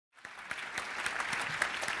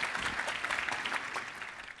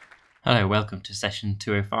Hello, welcome to session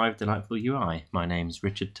 205, Delightful UI. My name's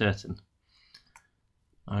Richard Turton.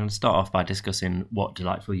 I'm going to start off by discussing what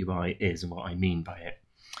Delightful UI is and what I mean by it.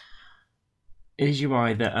 It is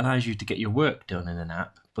UI that allows you to get your work done in an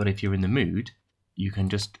app, but if you're in the mood, you can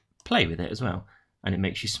just play with it as well, and it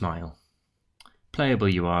makes you smile.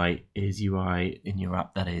 Playable UI is UI in your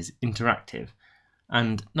app that is interactive,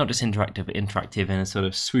 and not just interactive, but interactive in a sort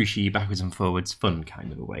of swooshy, backwards and forwards, fun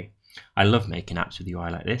kind of a way. I love making apps with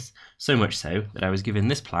UI like this, so much so that I was given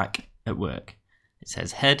this plaque at work. It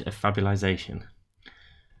says Head of Fabulization.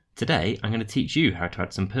 Today I'm going to teach you how to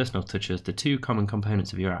add some personal touches to two common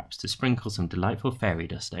components of your apps to sprinkle some delightful fairy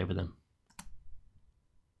dust over them.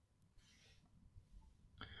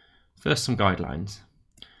 First, some guidelines.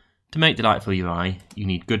 To make delightful UI, you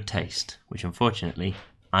need good taste, which unfortunately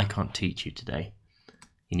I can't teach you today.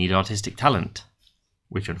 You need artistic talent,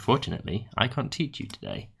 which unfortunately I can't teach you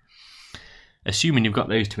today. Assuming you've got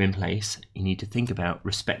those two in place, you need to think about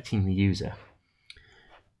respecting the user.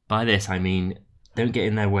 By this I mean, don't get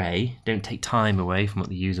in their way, don't take time away from what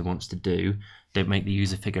the user wants to do, don't make the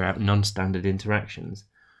user figure out non-standard interactions.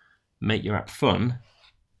 Make your app fun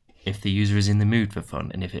if the user is in the mood for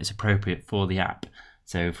fun and if it's appropriate for the app.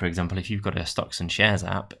 So for example, if you've got a stocks and shares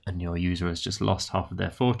app and your user has just lost half of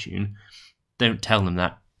their fortune, don't tell them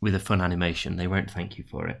that with a fun animation, they won't thank you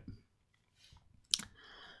for it.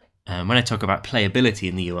 When I talk about playability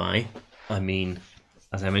in the UI, I mean,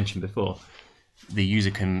 as I mentioned before, the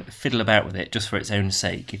user can fiddle about with it just for its own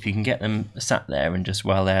sake. If you can get them sat there and just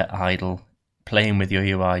while they're idle, playing with your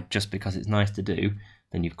UI just because it's nice to do,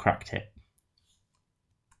 then you've cracked it.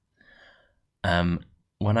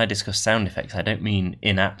 When I discuss sound effects, I don't mean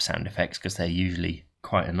in-app sound effects because they're usually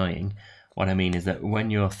quite annoying. What I mean is that when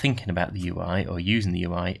you're thinking about the UI or using the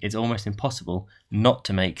UI, it's almost impossible not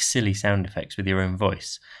to make silly sound effects with your own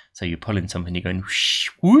voice. So you're pulling something, you're going whoosh,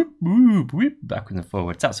 whoop, whoop, whoop, backwards and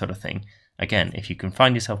forwards, that sort of thing. Again, if you can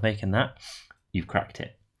find yourself making that, you've cracked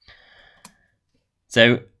it.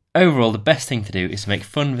 So overall, the best thing to do is to make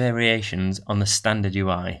fun variations on the standard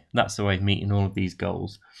UI. That's the way of meeting all of these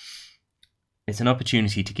goals. It's an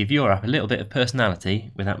opportunity to give your app a little bit of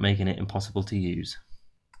personality without making it impossible to use.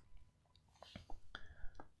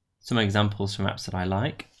 Some examples from apps that I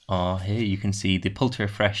like are here. You can see the pull to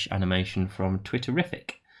refresh animation from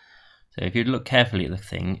Twitterific. So if you look carefully at the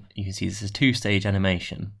thing, you can see this is a two-stage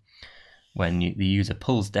animation. When the user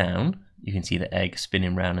pulls down, you can see the egg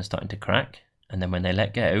spinning round and starting to crack. And then when they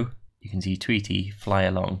let go, you can see Tweety fly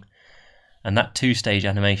along. And that two-stage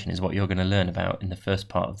animation is what you're going to learn about in the first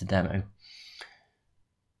part of the demo.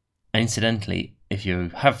 And incidentally, if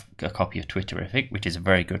you have a copy of Twitterific, which is a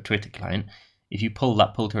very good Twitter client, if you pull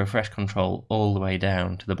that pull to refresh control all the way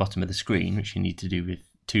down to the bottom of the screen, which you need to do with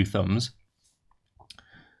two thumbs,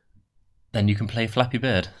 then you can play Flappy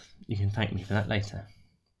Bird. You can thank me for that later.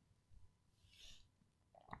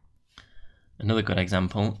 Another good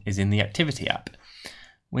example is in the Activity app.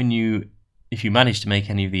 If you manage to make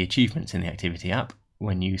any of the achievements in the Activity app,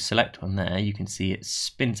 when you select one there, you can see it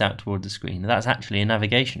spins out towards the screen. That's actually a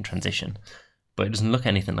navigation transition, but it doesn't look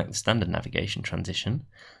anything like the standard navigation transition.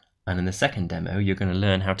 And in the second demo, you're going to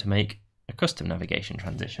learn how to make a custom navigation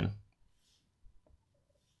transition.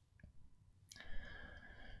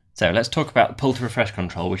 So let's talk about the pull to refresh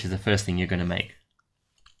control, which is the first thing you're going to make.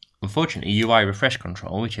 Unfortunately, UI refresh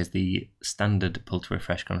control, which is the standard pull to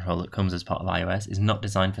refresh control that comes as part of iOS, is not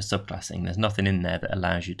designed for subclassing. There's nothing in there that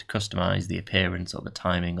allows you to customize the appearance or the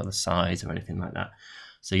timing or the size or anything like that.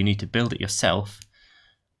 So you need to build it yourself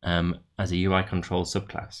as a UI control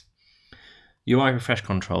subclass. UI refresh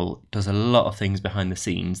control does a lot of things behind the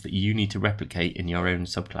scenes that you need to replicate in your own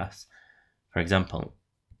subclass. For example,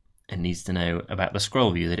 it needs to know about the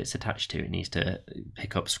scroll view that it's attached to. It needs to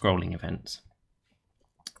pick up scrolling events.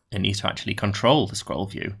 It needs to actually control the scroll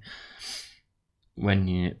view. When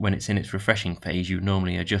it's in its refreshing phase, you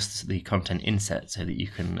normally adjust the content inset so that you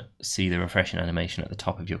can see the refreshing animation at the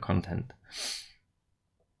top of your content.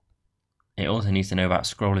 It also needs to know about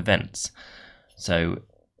scroll events. So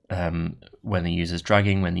when the user's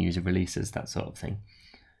dragging, when the user releases, that sort of thing.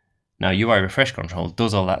 Now UI refresh control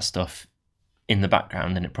does all that stuff in the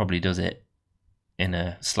background, and it probably does it in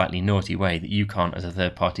a slightly naughty way that you can't as a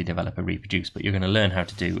third-party developer reproduce, but you're going to learn how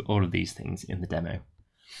to do all of these things in the demo.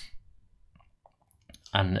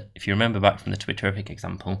 And if you remember back from the Twitterific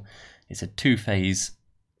example, it's a two-phase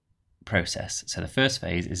process. So the first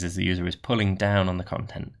phase is as the user is pulling down on the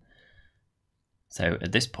content. So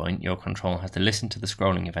at this point, your control has to listen to the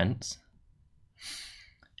scrolling events.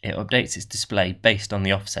 It updates its display based on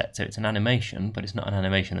the offset. So it's an animation, but it's not an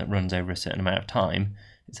animation that runs over a certain amount of time.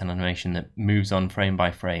 It's an animation that moves on frame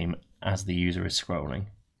by frame as the user is scrolling.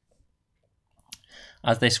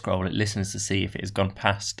 As they scroll, it listens to see if it has gone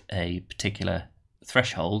past a particular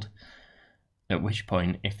threshold, at which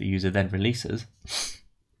point, if the user then releases,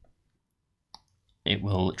 it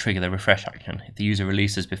will trigger the refresh action. If the user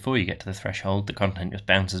releases before you get to the threshold, the content just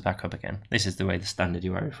bounces back up again. This is the way the standard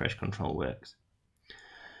UI refresh control works.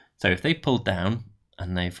 So if they've pulled down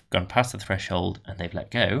and they've gone past the threshold and they've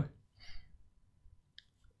let go,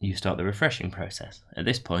 you start the refreshing process. At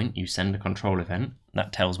this point, you send a control event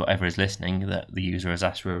that tells whatever is listening that the user has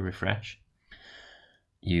asked for a refresh.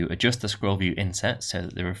 You adjust the scroll view inset so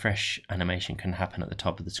that the refresh animation can happen at the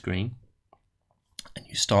top of the screen. And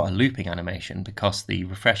you start a looping animation because the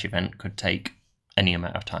refresh event could take any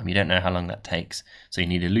amount of time. You don't know how long that takes, so you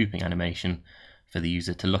need a looping animation for the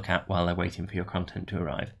user to look at while they're waiting for your content to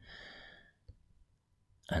arrive.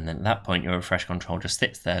 And then at that point, your refresh control just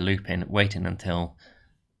sits there looping, waiting until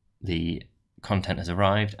the content has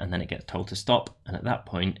arrived, and then it gets told to stop, and at that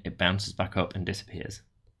point it bounces back up and disappears.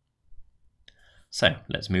 So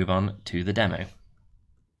let's move on to the demo.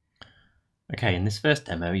 Okay, in this first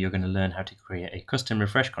demo, you're going to learn how to create a custom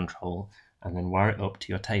refresh control and then wire it up to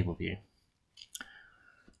your table view.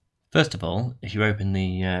 First of all, if you open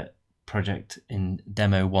the project in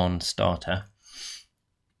Demo 1 Starter,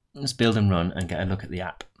 let's build and run and get a look at the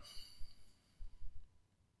app.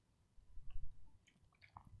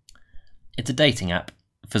 It's a dating app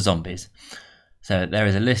for zombies. So there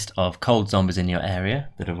is a list of cold zombies in your area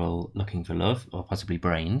that are all looking for love, or possibly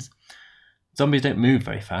brains. Zombies don't move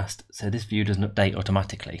very fast, so this view doesn't update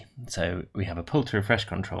automatically. So we have a pull to refresh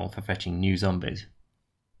control for fetching new zombies.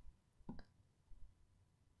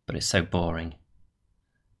 But it's so boring.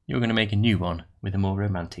 You're going to make a new one with a more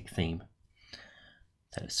romantic theme.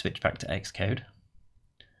 So let's switch back to Xcode.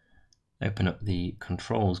 Open up the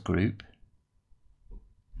controls group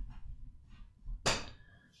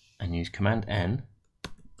and use Command N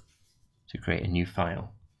to create a new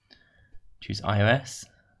file. Choose iOS,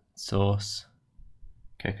 source,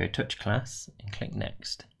 Cocoa Touch class, and click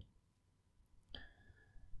Next.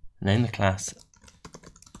 Name the class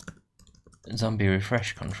Zombie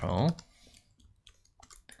Refresh Control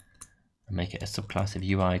and make it a subclass of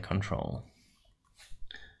UI control.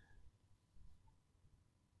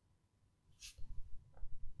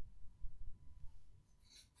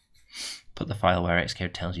 Put the file where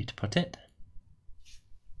Xcode tells you to put it.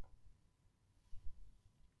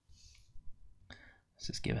 Let's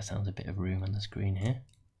just give ourselves a bit of room on the screen here.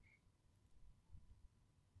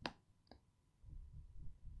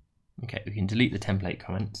 Okay, we can delete the template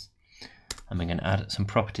comments and we're going to add some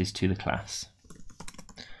properties to the class.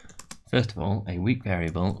 First of all, a weak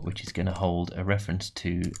variable which is going to hold a reference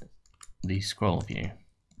to the scroll view.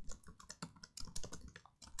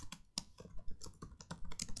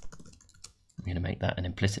 I'm going to make that an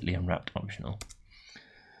implicitly unwrapped optional.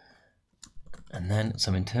 And then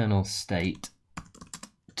some internal state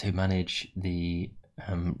to manage the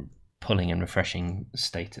pulling and refreshing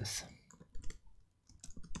status.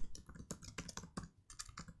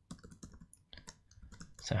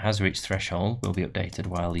 So has reached threshold will be updated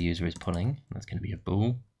while the user is pulling. That's going to be a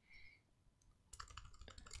bool.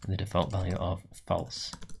 And the default value of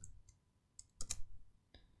false.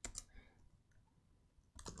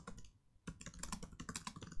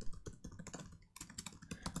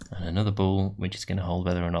 And another bool which is going to hold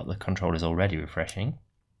whether or not the control is already refreshing.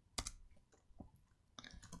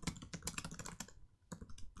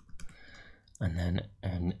 And then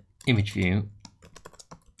an image view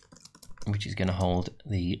which is going to hold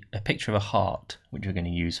a picture of a heart, which we're going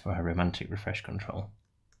to use for our romantic refresh control.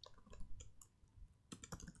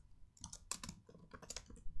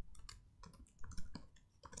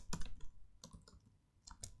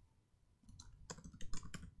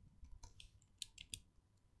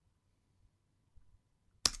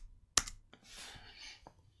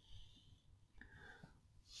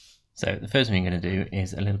 So the first thing we're going to do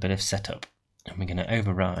is a little bit of setup, and we're going to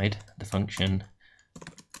override the function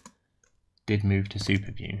did move to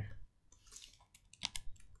super view.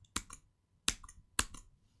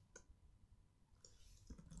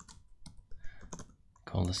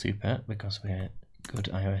 Call the super because we're good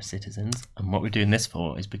iOS citizens, and what we're doing this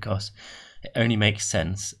for is because it only makes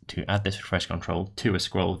sense to add this refresh control to a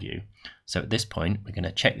scroll view. So at this point we're going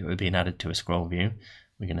to check that we're being added to a scroll view.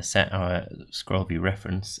 We're going to set our scroll view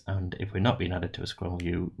reference, and if we're not being added to a scroll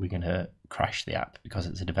view, we're going to crash the app because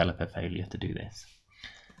it's a developer failure to do this.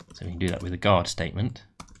 So we can do that with a guard statement.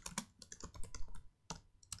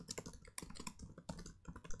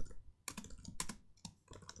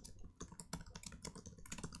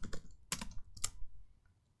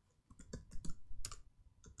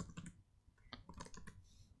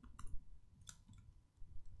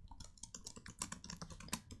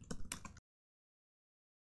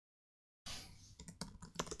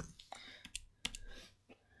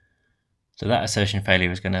 So that assertion failure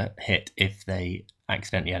is going to hit if they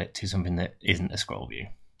accidentally add it to something that isn't a scroll view.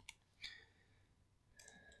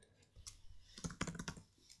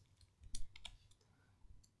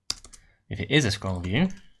 If it is a scroll view,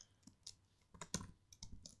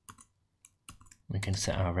 we can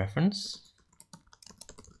set our reference.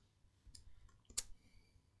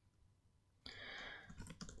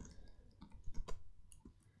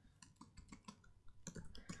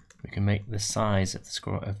 We can make the size of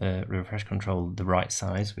the refresh control the right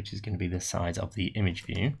size, which is going to be the size of the image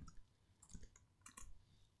view.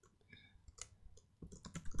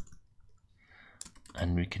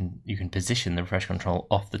 And you can position the refresh control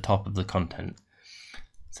off the top of the content.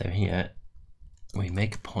 So here we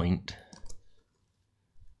make a point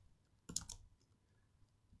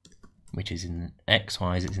which is in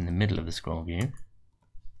X-wise, it's in the middle of the scroll view.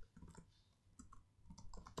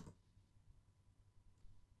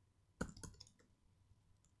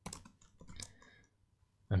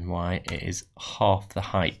 And Y, it is half the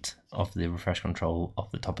height of the refresh control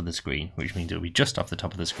off the top of the screen, which means it'll be just off the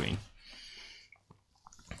top of the screen.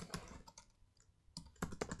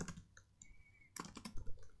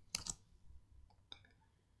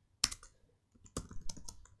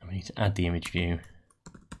 And we need to add the image view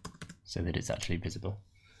so that it's actually visible.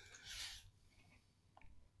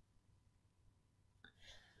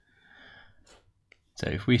 So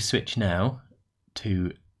if we switch now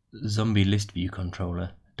to zombie list view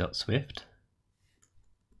controller.swift,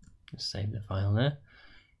 just save the file there.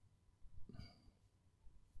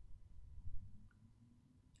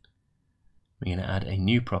 We're going to add a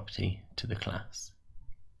new property to the class.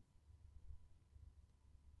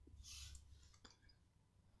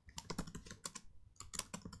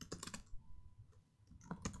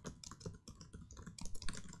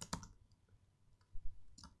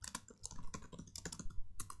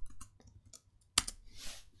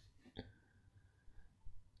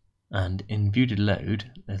 And in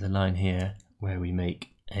view.load, there's a line here where we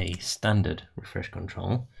make a standard refresh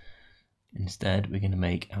control. Instead, we're going to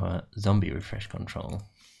make our zombie refresh control.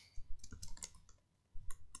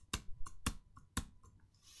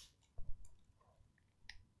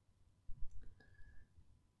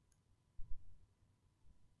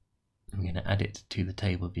 I'm going to add it to the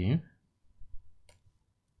table view.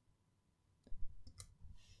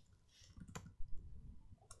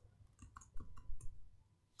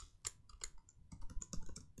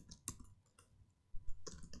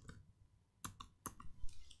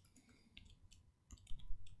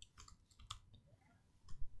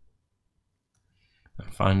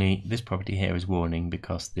 Finally, this property here is warning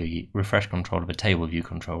because the refresh control of a table view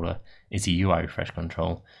controller is a UI refresh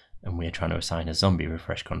control, and we're trying to assign a zombie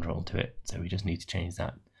refresh control to it. So we just need to change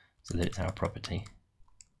that so that it's our property.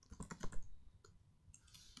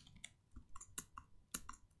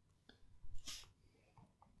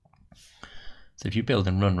 So if you build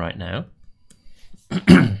and run right now,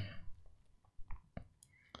 you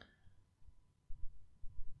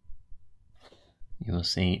will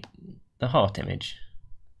see the heart image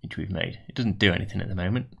which we've made. It doesn't do anything at the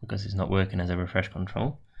moment because it's not working as a refresh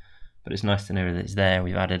control, but it's nice to know that it's there,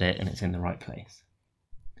 we've added it, and it's in the right place.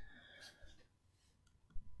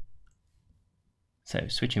 So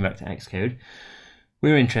switching back to Xcode,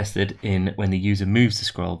 we're interested in when the user moves the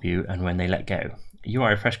scroll view and when they let go. UI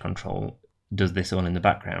refresh control does this all in the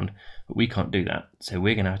background, but we can't do that. So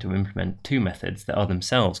we're going to have to implement two methods that are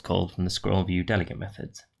themselves called from the scroll view delegate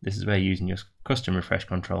methods. This is where using your custom refresh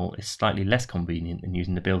control is slightly less convenient than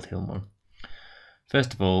using the built-in one.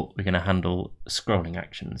 First of all, we're going to handle scrolling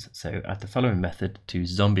actions. So add the following method to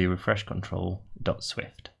zombie refresh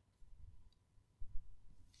control.swift.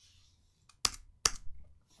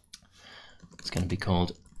 It's going to be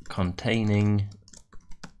called containing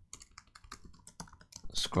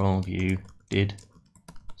scroll view did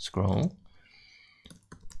scroll,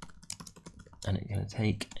 and it's going to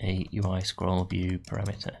take a UI scroll view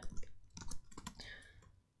parameter.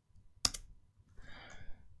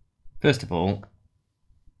 First of all,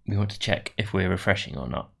 we want to check if we're refreshing or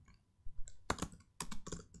not.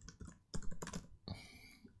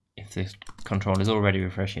 If this control is already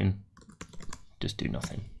refreshing, just do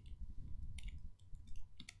nothing.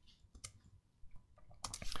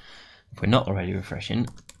 If we're not already refreshing,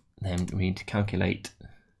 then we need to calculate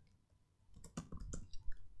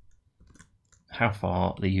how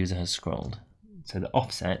far the user has scrolled. So the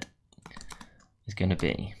offset is going to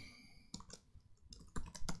be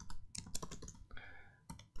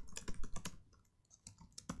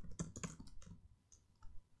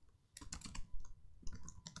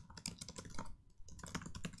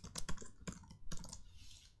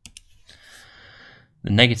the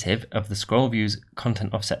the negative of the scroll view's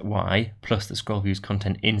content offset Y plus the scroll view's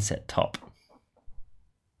content inset top.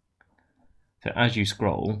 So as you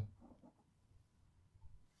scroll,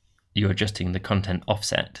 you're adjusting the content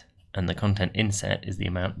offset, and the content inset is the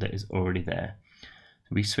amount that is already there. So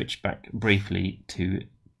we switch back briefly to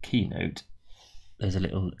Keynote. There's a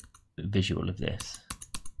little visual of this.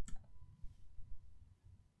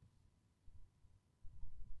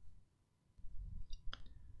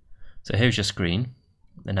 So here's your screen.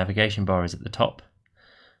 The navigation bar is at the top,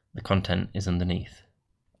 the content is underneath.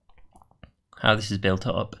 How this is built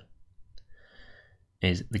up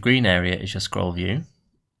is the green area is your scroll view,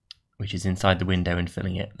 which is inside the window and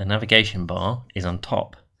filling it. The navigation bar is on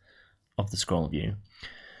top of the scroll view.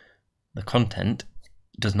 The content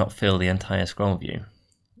does not fill the entire scroll view.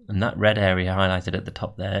 And that red area highlighted at the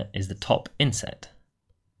top there is the top inset.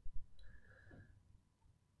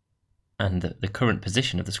 And the current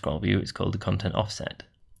position of the scroll view is called the content offset.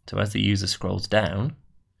 So as the user scrolls down,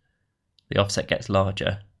 the offset gets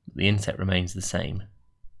larger, but the inset remains the same.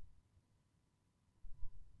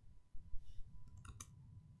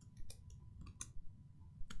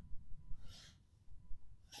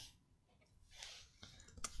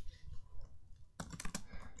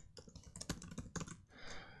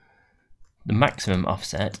 The maximum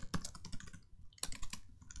offset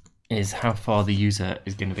is how far the user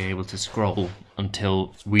is going to be able to scroll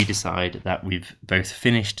until we decide that we've both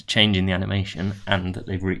finished changing the animation and that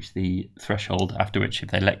they've reached the threshold, after which if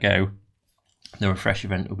they let go, the refresh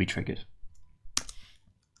event will be triggered.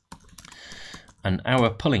 And our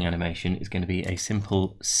pulling animation is going to be a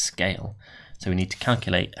simple scale. So we need to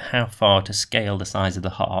calculate how far to scale the size of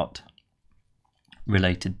the heart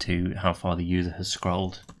related to how far the user has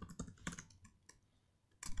scrolled.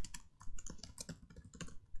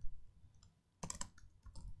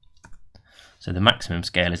 So the maximum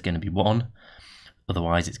scale is going to be 1,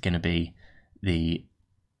 otherwise it's going to be the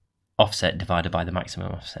offset divided by the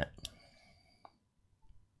maximum offset.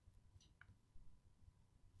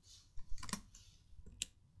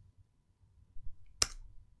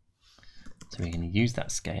 So we're going to use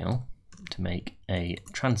that scale to make a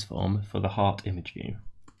transform for the heart image view.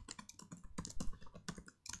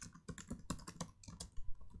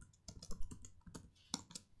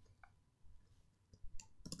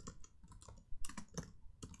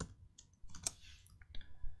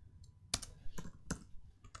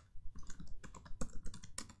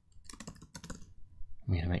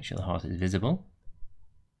 We're going to make sure the heart is visible.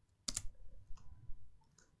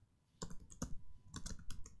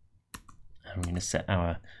 And we're going to set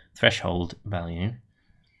our threshold value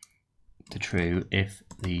to true if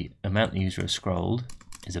the amount the user has scrolled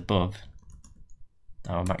is above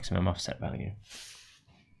our maximum offset value.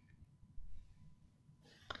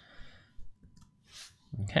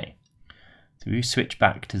 Okay, so we switch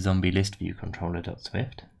back to zombie list view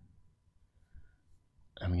controller.swift.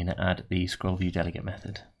 And we're going to add the scroll view delegate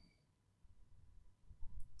method.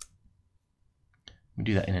 We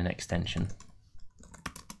do that in an extension.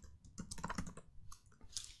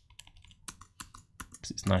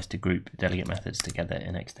 Because it's nice to group delegate methods together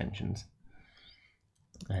in extensions.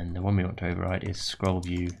 And the one we want to override is scroll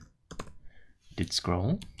view did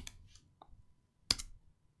scroll.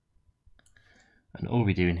 And all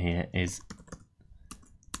we do in here is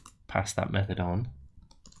pass that method on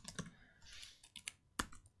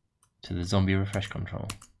to the zombie refresh control.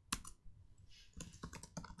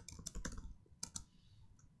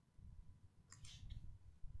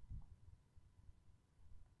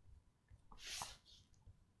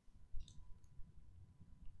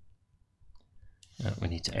 We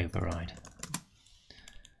need to override.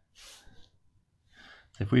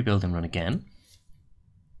 So if we build and run again,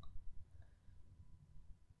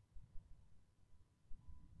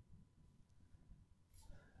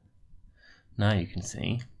 now you can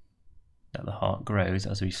see that the heart grows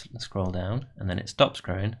as we scroll down, and then it stops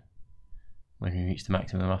growing when we reach the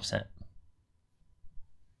maximum offset.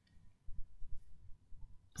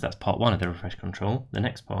 So that's part one of the refresh control. The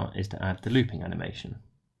next part is to add the looping animation.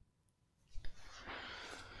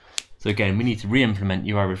 So again, we need to re-implement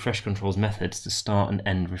UI refresh control's methods to start and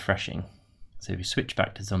end refreshing. So if we switch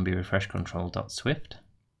back to zombie refresh control.swift,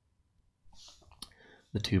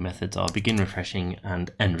 the two methods are begin refreshing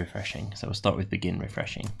and end refreshing. So we'll start with begin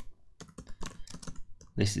refreshing.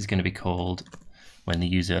 This is going to be called when the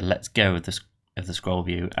user lets go of the scroll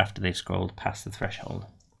view after they've scrolled past the threshold.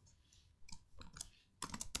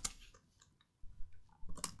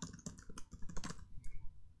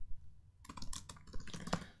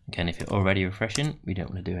 Again, if you're already refreshing, we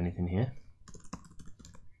don't want to do anything here.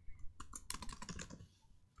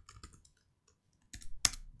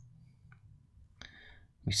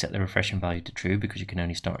 we set the refreshing value to true because you can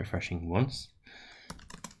only start refreshing once.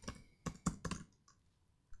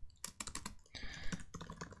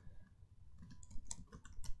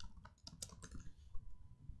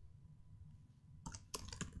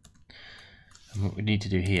 And what we need to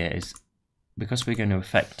do here is, because we're going to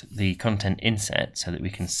affect the content inset so that we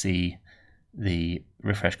can see the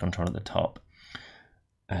refresh control at the top,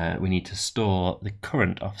 we need to store the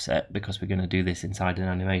current offset because we're going to do this inside an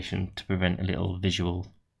animation to prevent a little visual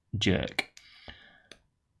jerk.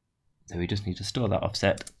 So we just need to store that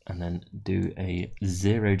offset and then do a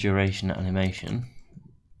 0 duration animation.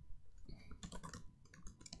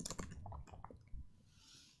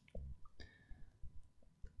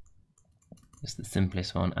 It's the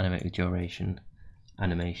simplest one, animate with duration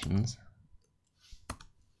animations.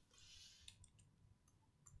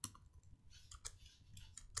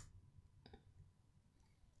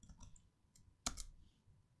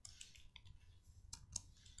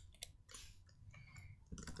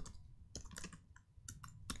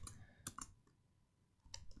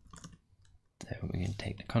 So we're going to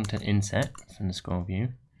take the content inset from the scroll view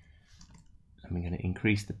and we're going to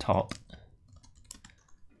increase the top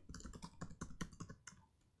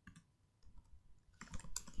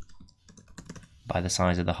by the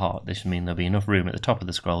size of the heart. This will mean there'll be enough room at the top of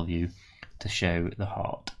the scroll view to show the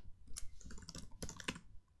heart.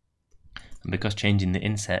 And because changing the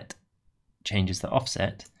inset changes the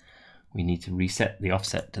offset, we need to reset the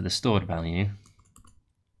offset to the stored value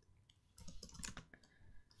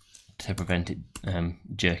to prevent it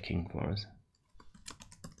jerking for us.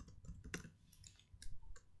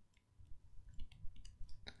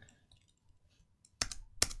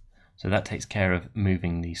 So that takes care of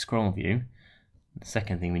moving the scroll view. The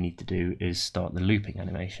second thing we need to do is start the looping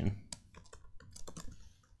animation.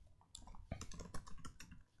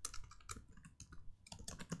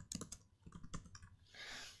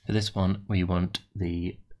 For this one, we want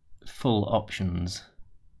the full options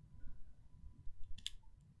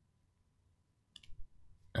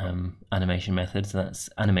animation method. So that's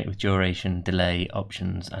animate with duration, delay,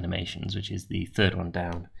 options, animations, which is the third one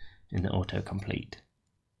down in the autocomplete.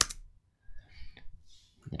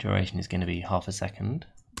 The duration is going to be ½ a second.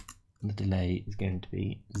 The delay is going to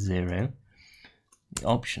be 0. The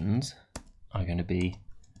options are going to be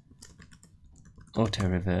auto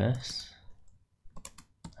reverse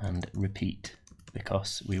and repeat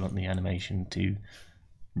because we want the animation to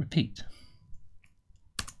repeat.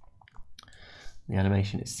 The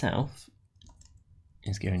animation itself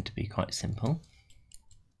is going to be quite simple.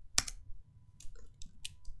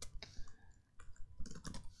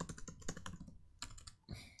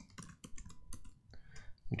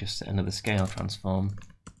 We just set another scale transform.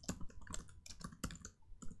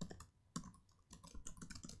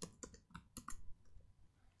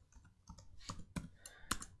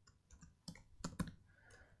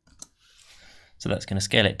 So that's going to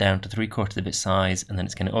scale it down to 3/4 of its size, and then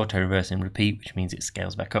it's going to auto reverse and repeat, which means it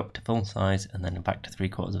scales back up to full size and then back to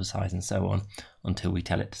 3/4 of a size and so on until we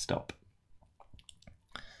tell it to stop.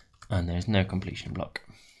 And there's no completion block.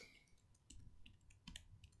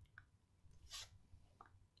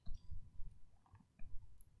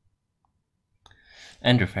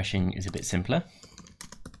 End refreshing is a bit simpler.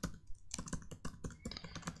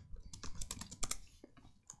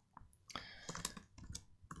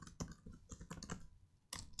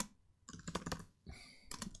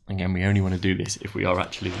 Again, we only want to do this if we are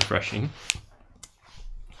actually refreshing.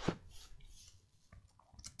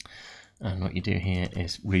 And what you do here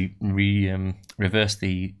is reverse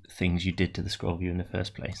the things you did to the scroll view in the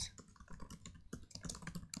first place.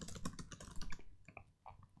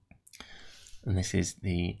 And this is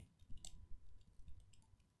the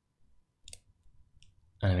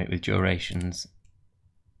animate with durations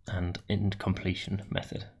and end completion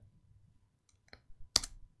method.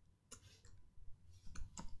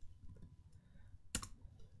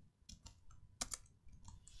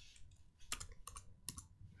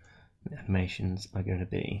 The animations are going to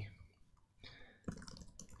be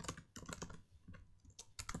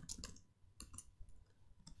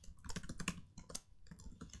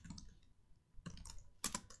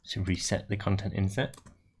to reset the content inset.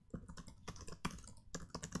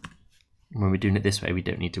 When we're doing it this way, we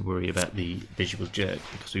don't need to worry about the visual jerk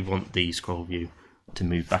because we want the scroll view to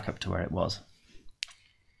move back up to where it was.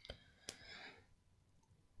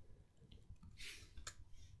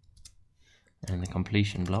 And the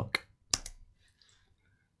completion block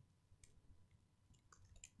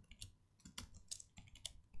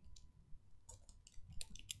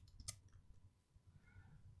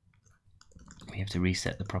we have to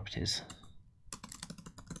reset the properties.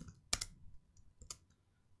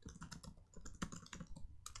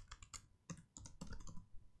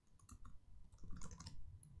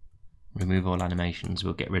 remove all animations,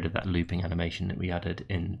 we'll get rid of that looping animation that we added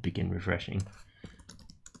in begin refreshing.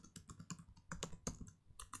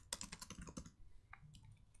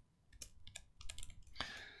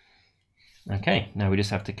 Okay, now we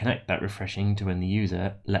just have to connect that refreshing to when the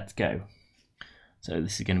user lets go. So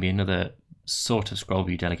this is going to be another sort of scroll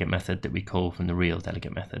view delegate method that we call from the real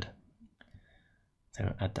delegate method.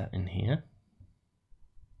 So add that in here.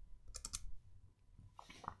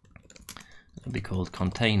 It'll be called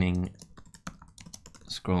containing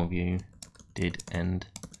scroll view did end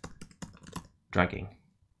dragging.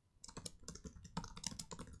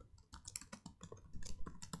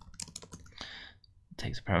 It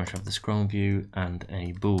takes a parameter of the scroll view and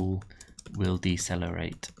a bool will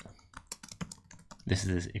decelerate. This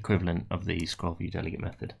is the equivalent of the scroll view delegate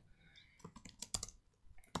method.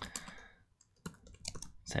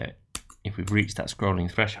 So if we've reached that scrolling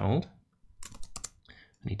threshold,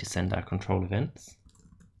 we need to send our control events.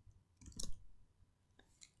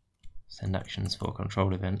 Send actions for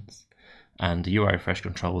control events, and the UI refresh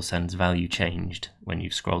control sends value changed when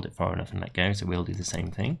you've scrolled it far enough and let go, so we'll do the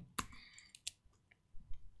same thing.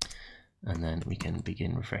 And then we can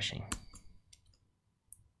begin refreshing.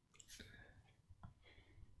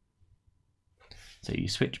 So you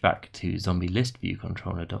switch back to zombie list view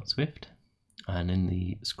controller.swift, and in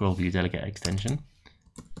the scroll view delegate extension,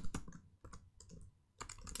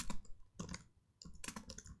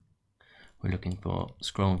 we're looking for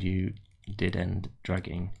scroll view did end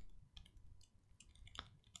dragging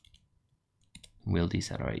will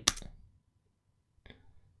decelerate.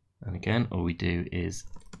 And again, all we do is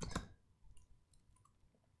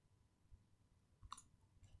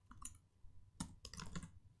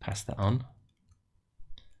pass that on.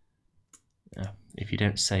 If you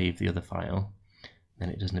don't save the other file, then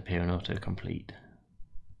it doesn't appear in autocomplete.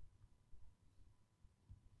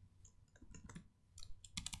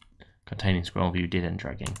 Containing scroll view did end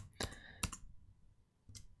dragging.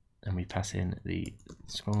 And we pass in the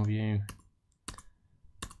scroll view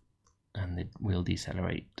and the will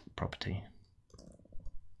decelerate property.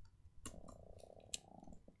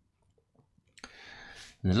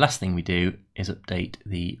 And the last thing we do is update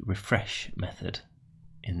the refresh method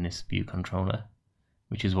in this view controller,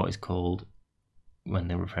 which is what is called when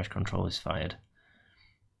the refresh control is fired.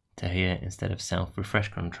 So here, instead of self refresh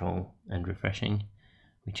control and refreshing,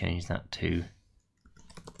 we change that to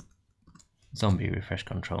zombie refresh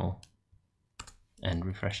control and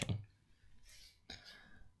refreshing.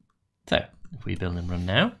 So if we build and run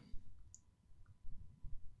now,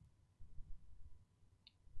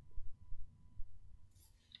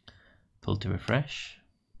 pull to refresh,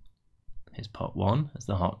 here's pot 1 as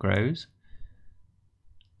the heart grows.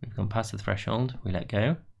 We've gone past the threshold, we let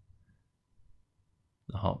go,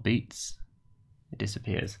 the heart beats, it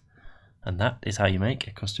disappears. And that is how you make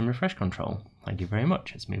a custom refresh control. Thank you very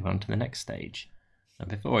much. Let's move on to the next stage. And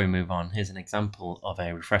before we move on, here's an example of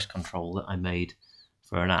a refresh control that I made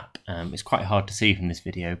for an app. It's quite hard to see from this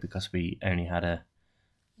video because we only had a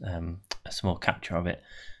small capture of it.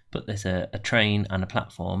 But there's a train and a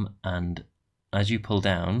platform, and as you pull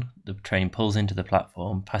down, the train pulls into the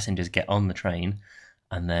platform, passengers get on the train,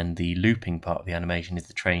 and then the looping part of the animation is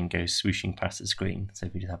the train goes swooshing past the screen. So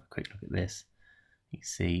if we just have a quick look at this, you can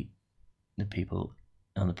see the people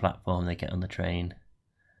on the platform, they get on the train,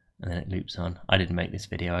 and then it loops on. I didn't make this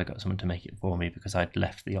video, I got someone to make it for me because I'd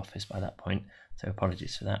left the office by that point, so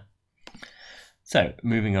apologies for that. So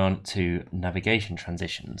moving on to navigation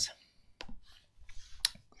transitions.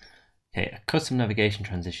 Okay, a custom navigation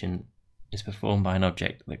transition is performed by an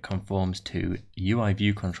object that conforms to UI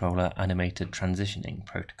view controller animated transitioning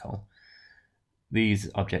protocol. These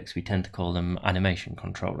objects, we tend to call them animation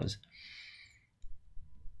controllers.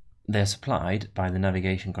 They're supplied by the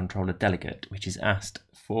navigation controller delegate, which is asked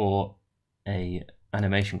for an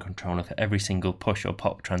animation controller for every single push or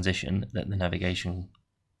pop transition that the navigation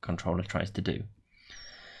controller tries to do.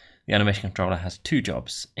 The animation controller has two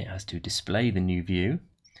jobs. It has to display the new view,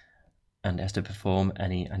 and it has to perform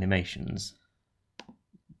any animations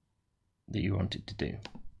that you want it to do.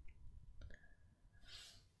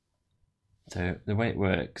 So the way it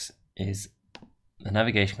works is the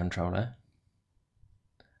navigation controller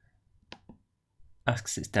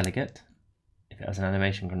asks its delegate if it has an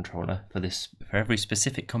animation controller for every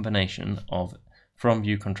specific combination of from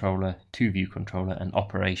view controller to view controller and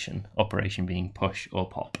operation being push or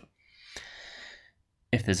pop.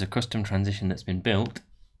 If there's a custom transition that's been built,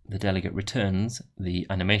 the delegate returns the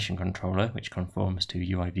animation controller, which conforms to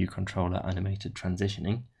UI view controller animated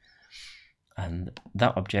transitioning, and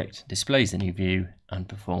that object displays the new view and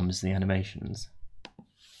performs the animations.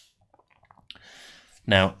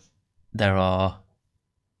 Now, there are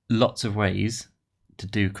lots of ways to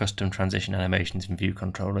do custom transition animations in view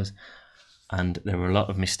controllers, and there are a lot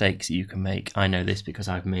of mistakes that you can make. I know this because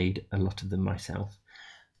I've made a lot of them myself,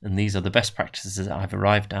 and these are the best practices that I've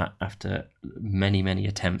arrived at after many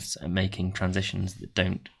attempts at making transitions that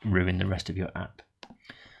don't ruin the rest of your app.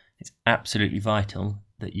 It's absolutely vital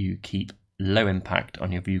that you keep low impact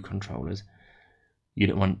on your view controllers. You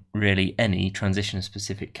don't want really any transition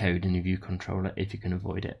specific code in your view controller if you can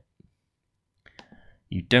avoid it.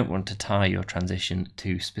 You don't want to tie your transition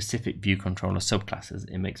to specific view controller subclasses.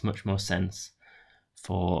 It makes much more sense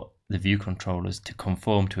for the view controllers to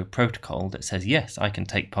conform to a protocol that says, yes, I can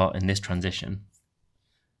take part in this transition.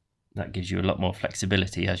 That gives you a lot more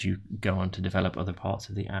flexibility as you go on to develop other parts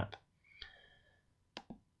of the app.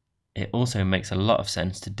 It also makes a lot of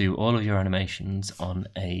sense to do all of your animations on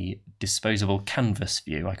a disposable canvas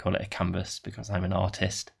view. I call it a canvas because I'm an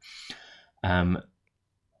artist.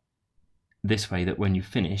 This way that when you've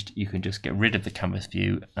finished, you can just get rid of the canvas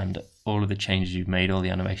view and all of the changes you've made, all the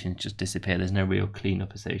animations just disappear. There's no real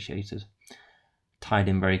cleanup associated. Tied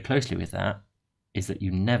in very closely with that is that you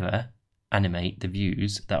never animate the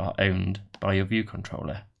views that are owned by your view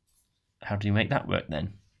controller. How do you make that work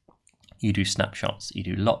then? You do snapshots. You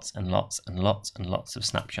do lots and lots of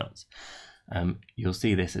snapshots. You'll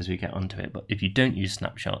see this as we get onto it, but if you don't use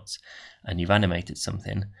snapshots and you've animated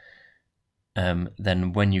something,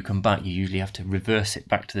 then when you come back, you usually have to reverse it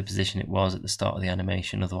back to the position it was at the start of the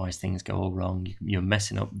animation. Otherwise, things go all wrong. You're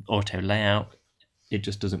messing up auto layout. It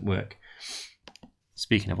just doesn't work.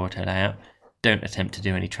 Speaking of auto layout, don't attempt to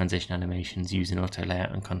do any transition animations using auto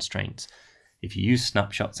layout and constraints. If you use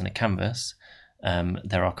snapshots in a canvas,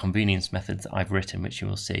 there are convenience methods that I've written, which you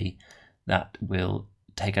will see, that will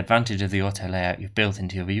take advantage of the auto layout you've built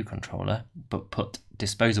into your view controller, but put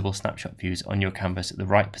disposable snapshot views on your canvas at the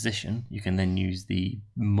right position. You can then use the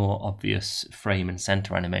more obvious frame and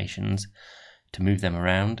center animations to move them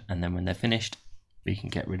around, and then when they're finished, we can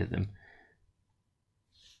get rid of them.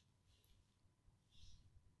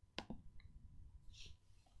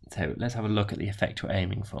 So let's have a look at the effect we're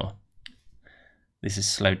aiming for. This is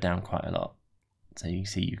slowed down quite a lot. So you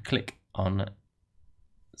see you click on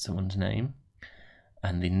someone's name,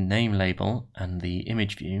 and the name label and the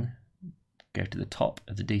image view go to the top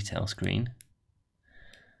of the detail screen.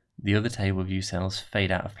 The other table view cells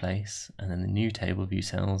fade out of place, and then the new table view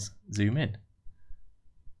cells zoom in.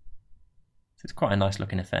 So it's quite a nice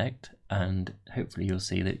looking effect, and hopefully you'll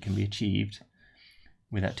see that it can be achieved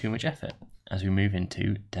without too much effort as we move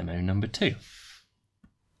into demo number 2.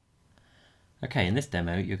 Okay, in this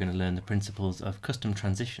demo you're going to learn the principles of custom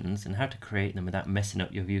transitions and how to create them without messing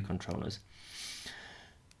up your view controllers.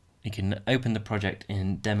 You can open the project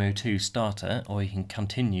in Demo 2 Starter, or you can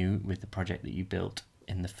continue with the project that you built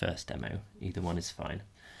in the first demo. Either one is fine.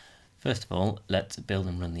 First of all, let's build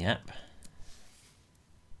and run the app.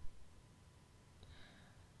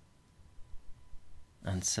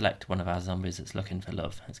 And select one of our zombies that's looking for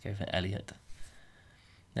love. Let's go for Elliot.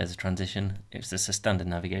 There's a transition. It's just a standard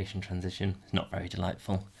navigation transition. It's not very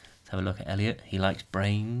delightful. Let's have a look at Elliot. He likes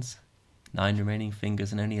brains, 9 remaining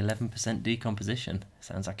fingers, and only 11% decomposition.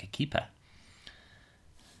 Sounds like a keeper.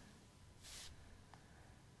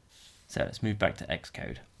 So let's move back to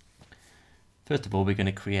Xcode. First of all, we're going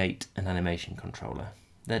to create an animation controller.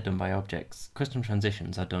 They're done by objects. Custom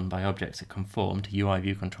transitions are done by objects that conform to UI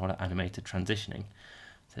view controller animated transitioning.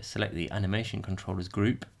 So select the animation controllers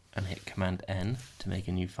group and hit Command N to make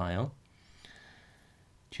a new file.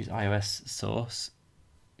 Choose iOS source,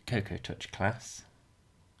 Cocoa Touch class,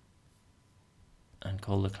 and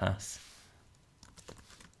call the class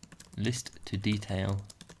list to detail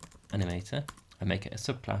animator, and make it a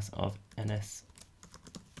subclass of NS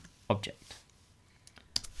object.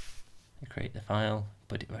 And create the file,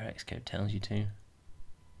 put it where Xcode tells you to.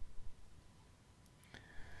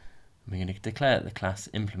 We're going to declare that the class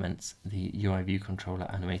implements the UI view controller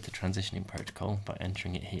animator transitioning protocol by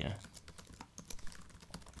entering it here.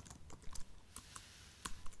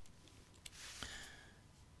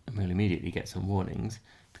 And we'll immediately get some warnings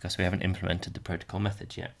because we haven't implemented the protocol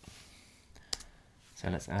methods yet. So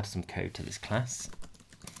let's add some code to this class.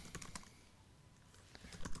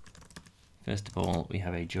 First of all, we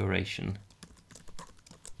have a duration,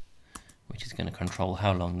 which is going to control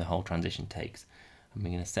how long the whole transition takes. And we're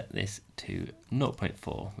going to set this to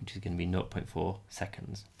 0.4, which is going to be 0.4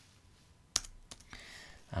 seconds.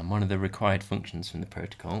 And one of the required functions from the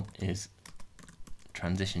protocol is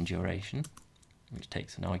transition duration, which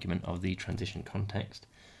takes an argument of the transition context.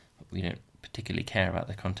 But we don't particularly care about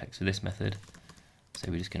the context of this method, so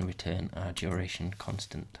we're just going to return our duration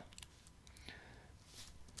constant.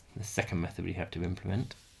 The second method we have to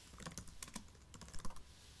implement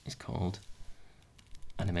is called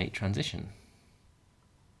animate transition.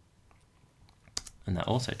 And that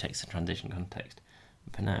also takes the transition context.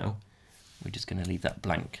 But for now, we're just going to leave that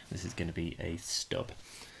blank. This is going to be a stub.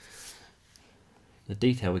 The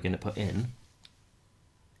detail we're going to put in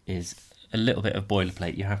is a little bit of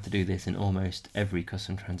boilerplate. You have to do this in almost every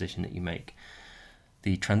custom transition that you make.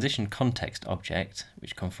 The transition context object,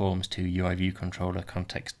 which conforms to UI view controller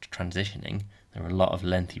context transitioning, there are a lot of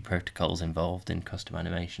lengthy protocols involved in custom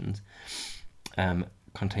animations,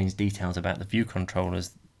 contains details about the view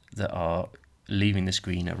controllers that are leaving the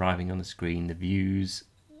screen, arriving on the screen, the views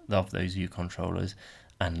of those view controllers,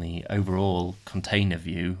 and the overall container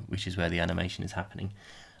view, which is where the animation is happening.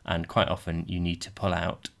 And quite often you need to pull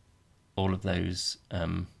out all of those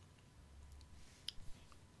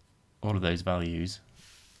values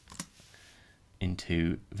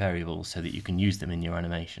into variables so that you can use them in your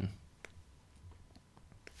animation.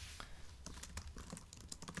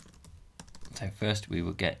 So first we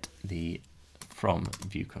will get the from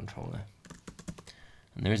view controller.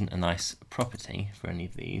 And there isn't a nice property for any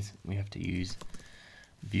of these. We have to use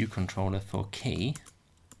view controller for key,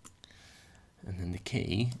 and then the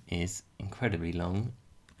key is incredibly long,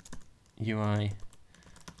 UI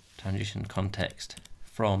transition context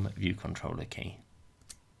from view controller key.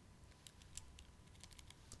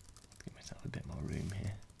 Give myself a bit more room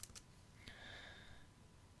here.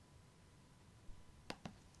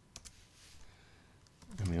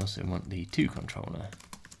 And we also want the to controller.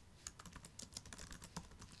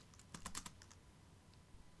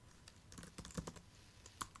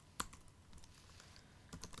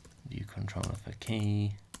 View controller for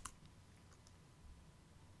key.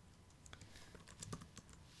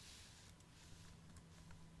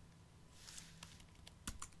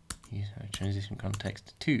 Use our transition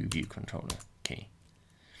context to view controller key.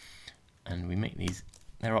 And we make these,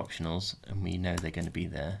 they're optionals, and we know they're going to be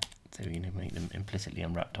there, so we're going to make them implicitly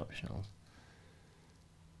unwrapped optionals.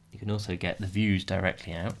 You can also get the views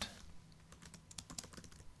directly out.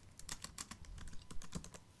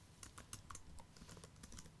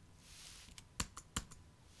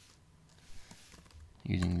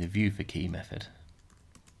 Using the view for key method.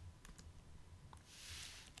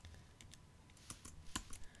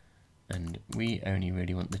 And we only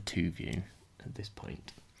really want the to view at this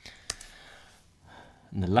point.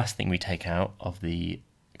 And the last thing we take out of the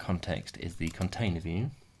context is the container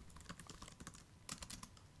view.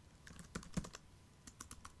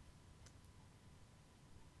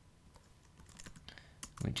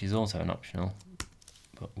 Which is also an optional,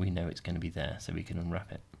 but we know it's going to be there, so we can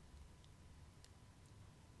unwrap it.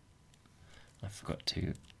 I forgot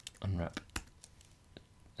to unwrap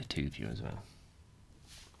the to view as well.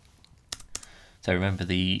 So remember,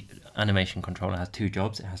 the animation controller has two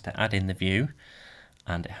jobs. It has to add in the view,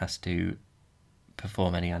 and it has to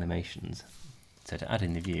perform any animations. So to add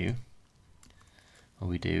in the view, all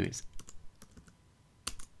we do is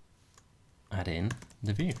add in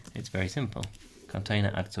the view. It's very simple.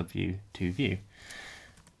 Container add subview to view.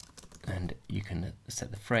 And you can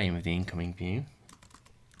set the frame of the incoming view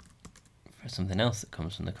for something else that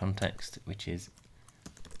comes from the context, which is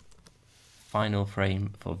final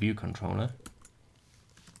frame for view controller.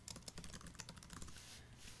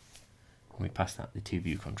 We pass that the to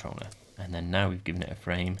view controller, and then now we've given it a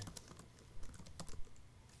frame,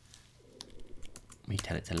 we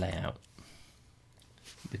tell it to layout,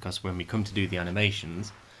 because when we come to do the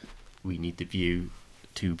animations we need the view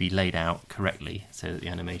to be laid out correctly so that the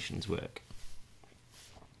animations work.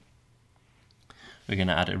 We're going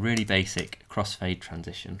to add a really basic crossfade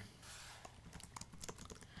transition.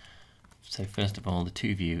 So first of all, the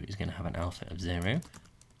to view is going to have an alpha of 0,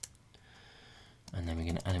 and then we're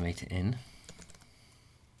going to animate it in.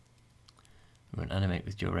 We're going to animate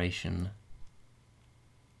with duration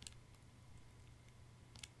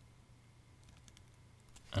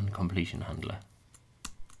and completion handler.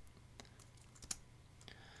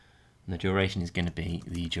 And the duration is going to be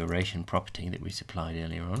the duration property that we supplied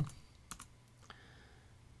earlier on.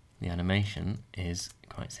 The animation is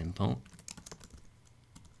quite simple.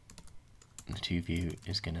 The to view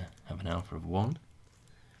is going to have an alpha of 1.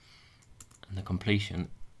 And the completion,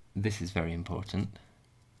 this is very important.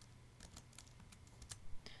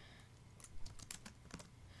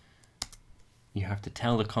 You have to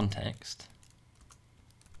tell the context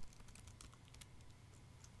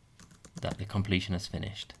that the completion has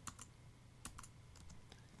finished.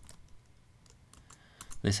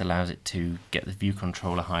 This allows it to get the view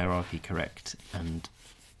controller hierarchy correct and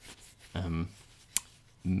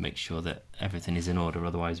make sure that everything is in order,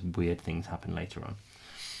 otherwise weird things happen later on.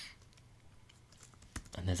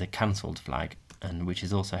 And there's a cancelled flag and which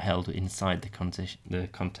is also held inside the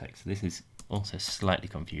context. This is also slightly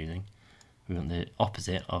confusing. We want the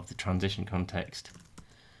opposite of the transition context.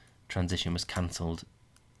 Transition was cancelled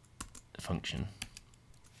function.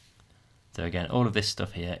 So again, all of this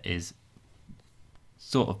stuff here is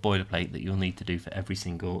sort of boilerplate that you'll need to do for every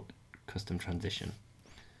single custom transition.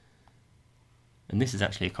 And this is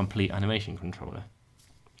actually a complete animation controller.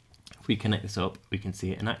 If we connect this up, we can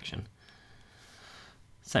see it in action.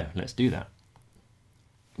 So let's do that.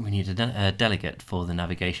 We need a delegate for the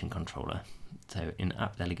navigation controller. So in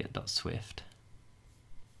appdelegate.swift,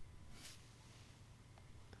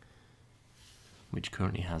 which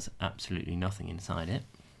currently has absolutely nothing inside it,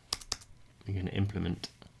 we're going to implement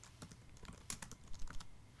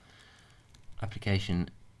application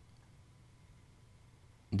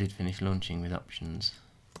did finish launching with options.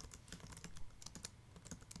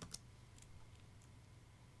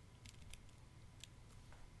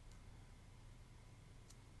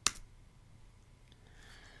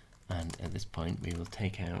 And at this point we will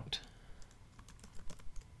take out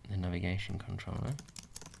the navigation controller.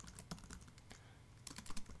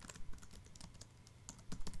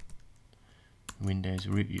 Windows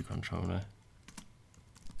root view controller.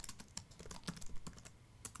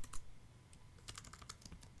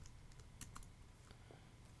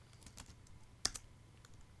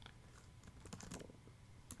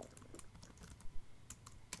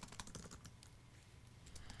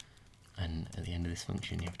 And at the end of this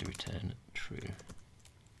function you have to return true.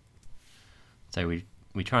 So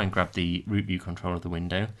we try and grab the root view controller of the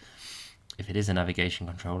window. If it is a navigation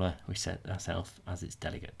controller, we set ourselves as its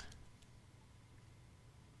delegate.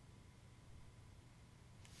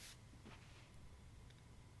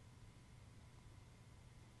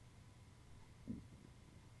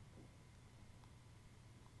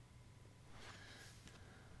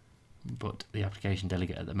 But the application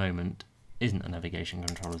delegate at the moment isn't a navigation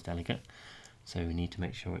controller's delegate, so we need to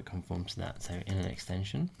make sure it conforms to that. So in an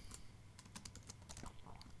extension,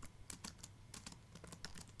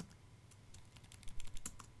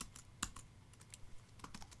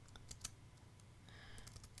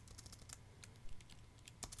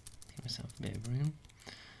 give myself a bit of room.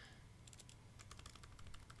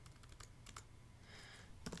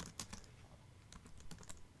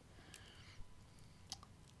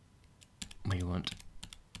 We want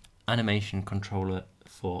animation controller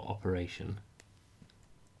for operation,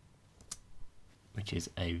 which is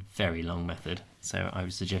a very long method, so I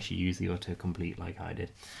would suggest you use the autocomplete like I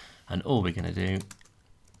did. And all we're going to do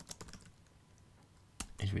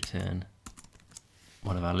is return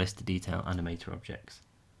one of our list of detail animator objects.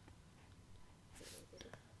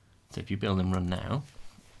 So if you build and run now,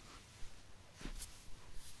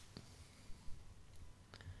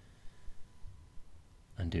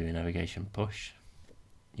 and do a navigation push,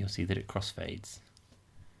 you'll see that it crossfades.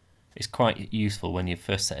 It's quite useful when you're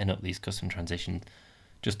first setting up these custom transitions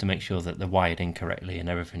just to make sure that they're wired in correctly and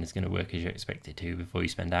everything is going to work as you expect it to before you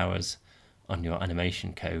spend hours on your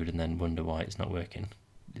animation code and then wonder why it's not working.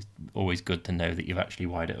 It's always good to know that you've actually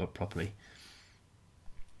wired it up properly.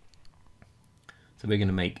 So we're going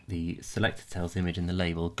to make the selected cells image and the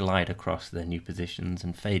label glide across their new positions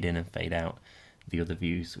and fade in and fade out the other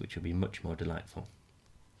views, which will be much more delightful.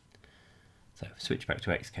 So switch back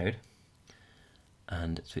to Xcode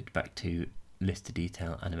and switch back to list to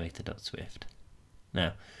detail animator.swift.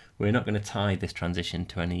 Now, we're not going to tie this transition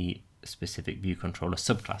to any specific view controller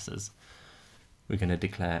subclasses. We're going to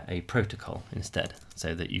declare a protocol instead,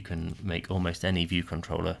 so that you can make almost any view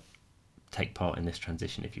controller take part in this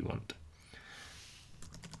transition if you want.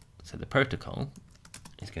 So the protocol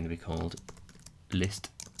is going to be called list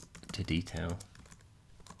to detail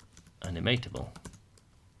animatable.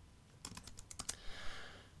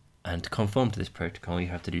 And to conform to this protocol, you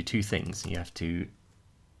have to do two things. You have to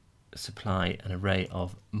supply an array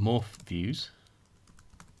of morph views.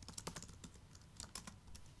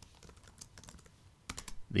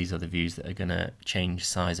 These are the views that are going to change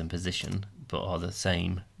size and position, but are the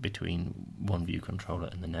same between one view controller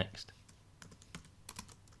and the next.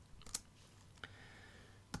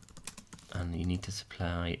 And you need to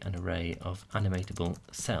supply an array of animatable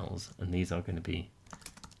cells, and these are going to be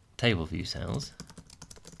table view cells.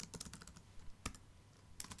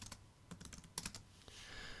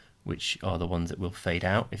 Which are the ones that will fade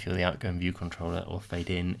out if you're the outgoing view controller, or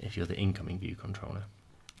fade in if you're the incoming view controller.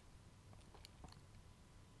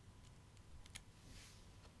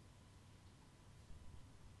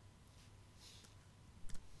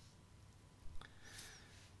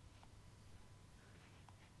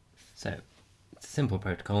 So it's a simple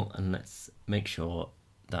protocol, and let's make sure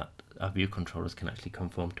that our view controllers can actually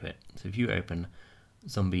conform to it. So if you open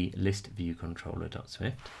zombie list view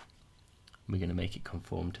controller.swift. We're going to make it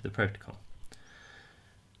conform to the protocol.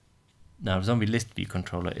 Now, zombie list view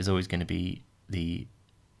controller is always going to be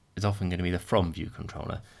often going to be the from view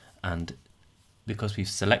controller, and because we've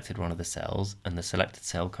selected one of the cells and the selected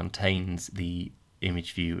cell contains the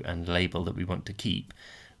image view and label that we want to keep,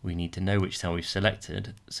 we need to know which cell we've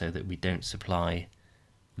selected so that we don't supply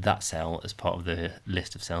that cell as part of the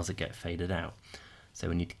list of cells that get faded out. So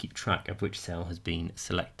we need to keep track of which cell has been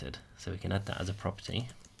selected. So we can add that as a property.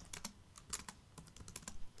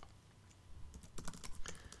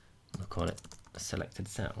 We'll call it a selected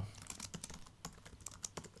cell.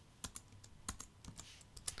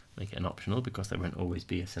 Make it an optional because there won't always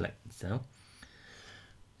be a selected cell.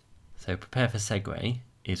 So prepare for segue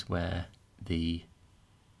is where the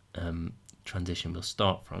transition will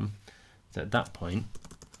start from. So at that point,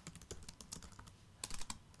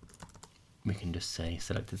 we can just say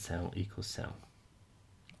selected cell equals cell.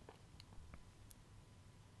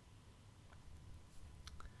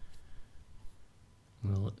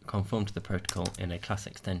 We'll conform to the protocol in a class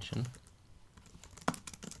extension.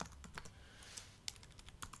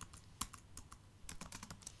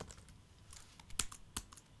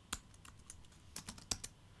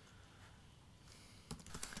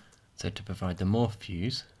 So to provide the morph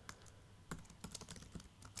views,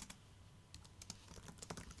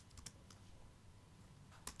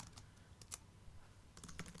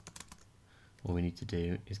 all we need to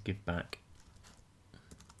do is give back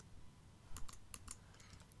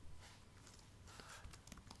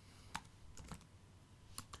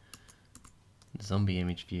the zombie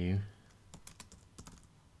image view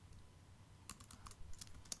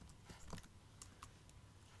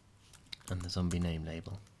and the zombie name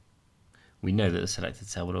label. We know that the selected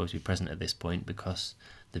cell will always be present at this point because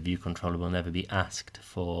the view controller will never be asked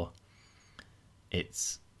for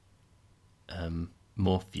its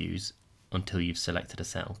morph views until you've selected a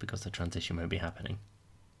cell, because the transition won't be happening.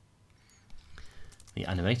 The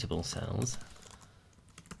animatable cells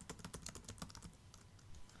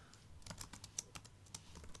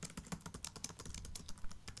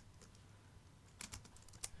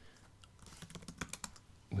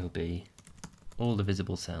will be all the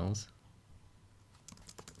visible cells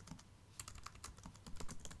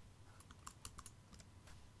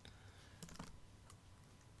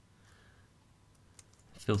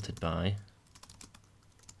filtered by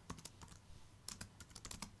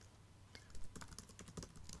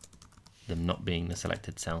them not being the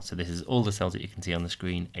selected cell. So this is all the cells that you can see on the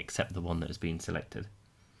screen except the one that has been selected.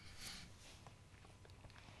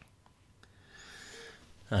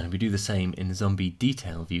 And we do the same in zombie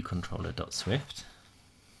detail view controller.swift.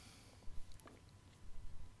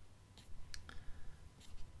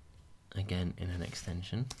 Again in an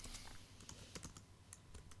extension.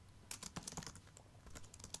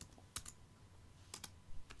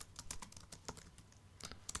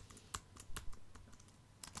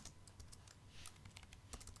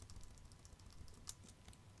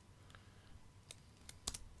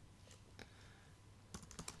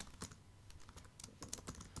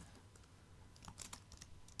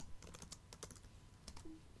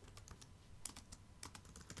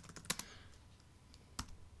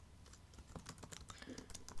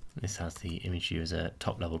 This has the image view as a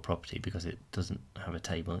top level property because it doesn't have a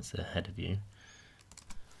table, it's a header view.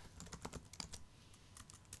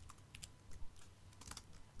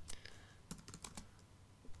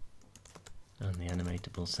 And the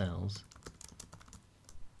animatable cells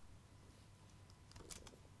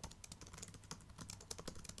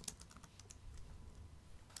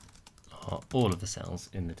are all of the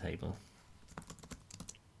cells in the table.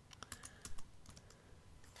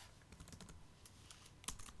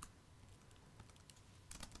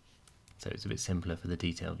 So it's a bit simpler for the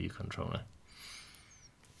detail view controller.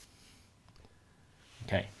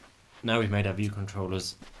 Okay, now we've made our view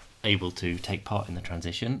controllers able to take part in the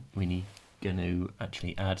transition, we're going to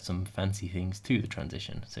actually add some fancy things to the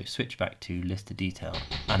transition. So switch back to list to detail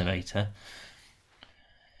animator.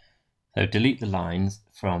 So delete the lines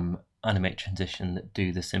from animate transition that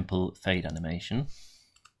do the simple fade animation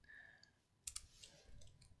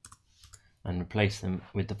and replace them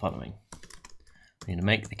with the following. We're going to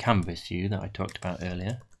make the canvas view that I talked about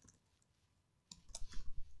earlier.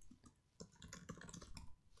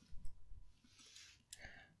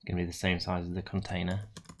 It's going to be the same size as the container.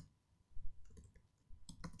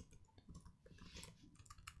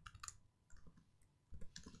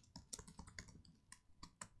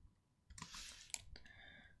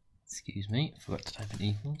 Excuse me, forgot to type in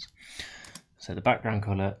equals. So the background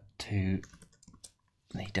color to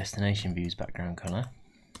the destination view's background color.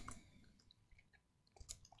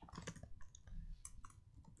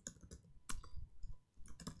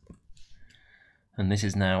 And this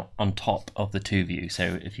is now on top of the 2 view.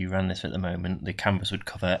 So if you ran this at the moment, the canvas would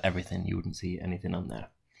cover everything. You wouldn't see anything on there.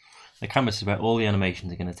 The canvas is where all the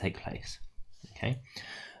animations are going to take place. Okay.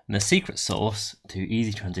 And the secret sauce to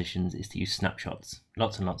easy transitions is to use snapshots.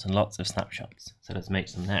 Lots and lots and lots of snapshots. So let's make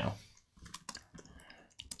some now.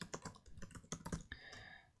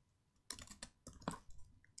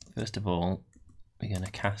 First of all, we're going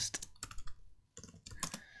to cast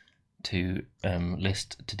to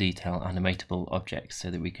list to detail animatable objects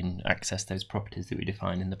so that we can access those properties that we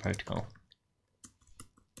define in the protocol.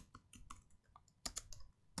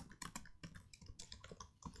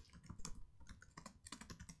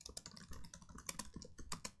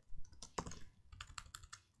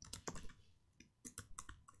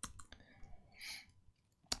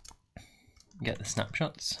 Get the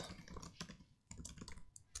snapshots.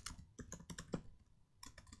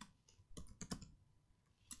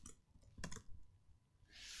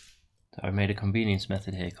 So I made a convenience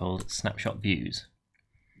method here called snapshot views.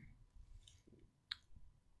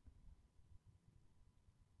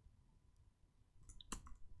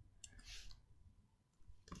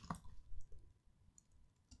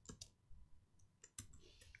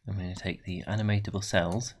 I'm going to take the animatable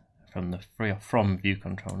cells from the from view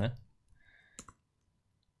controller,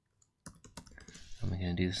 and we're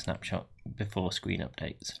going to do the snapshot before screen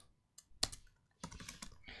updates.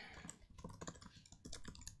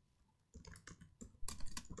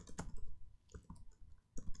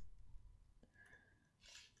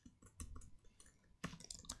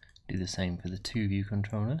 Do the same for the 2 view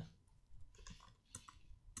controller.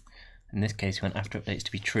 In this case, we want after updates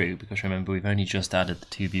to be true because remember we've only just added the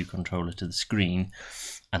 2 view controller to the screen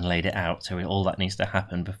and laid it out, so all that needs to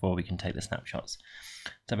happen before we can take the snapshots.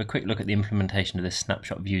 Let's have a quick look at the implementation of this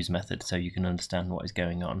snapshot views method so you can understand what is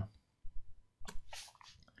going on.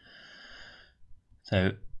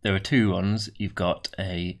 So there are 2 ones. You've got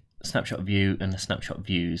a snapshot view and a snapshot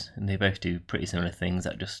views, and they both do pretty similar things.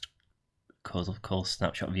 That just call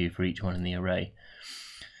snapshot view for each one in the array.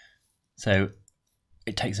 So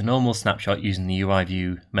it takes a normal snapshot using the UI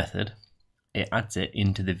view method, it adds it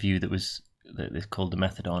into the view that it's called the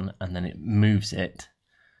method on, and then it moves it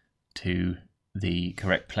to the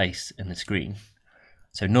correct place in the screen.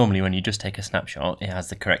 So normally when you just take a snapshot, it has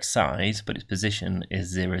the correct size, but its position is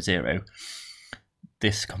 0, 0.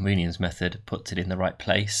 This convenience method puts it in the right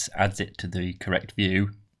place, adds it to the correct view,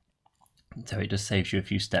 so it just saves you a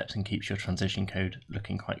few steps and keeps your transition code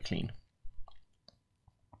looking quite clean.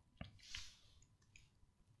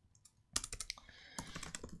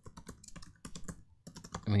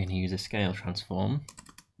 And we're going to use a scale transform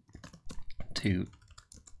to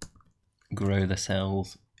grow the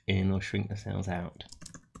cells in or shrink the cells out.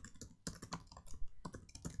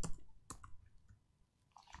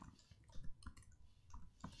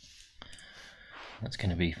 That's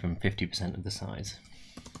going to be from 50% of the size.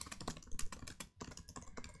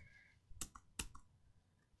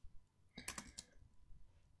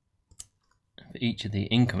 For each of the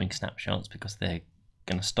incoming snapshots, because they're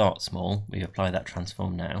going to start small, we apply that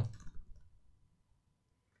transform now.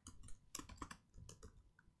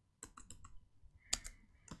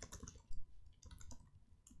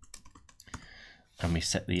 And we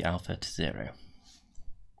set the alpha to 0.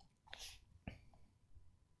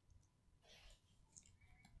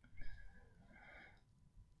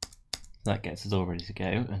 That gets us all ready to go,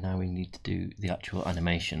 and now we need to do the actual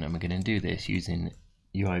animation, and we're going to do this using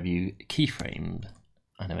UIView keyframe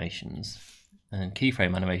animations. And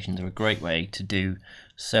keyframe animations are a great way to do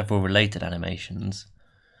several related animations,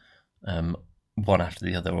 one after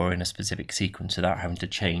the other or in a specific sequence without having to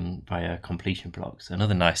chain via completion blocks.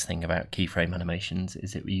 Another nice thing about keyframe animations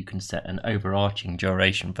is that you can set an overarching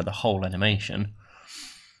duration for the whole animation,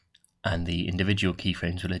 and the individual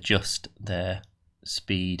keyframes will adjust their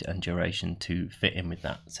speed and duration to fit in with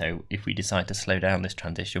that. So if we decide to slow down this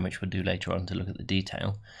transition, which we'll do later on to look at the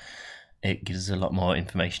detail, it gives us a lot more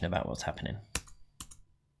information about what's happening.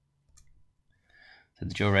 So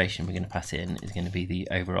the duration we're going to pass in is going to be the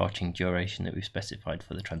overarching duration that we've specified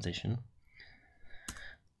for the transition.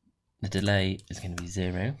 The delay is going to be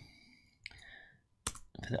 0.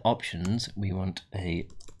 For the options, we want a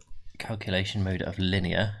calculation mode of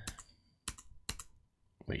linear,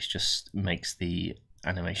 which just makes the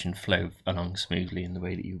animation flow along smoothly in the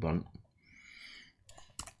way that you want.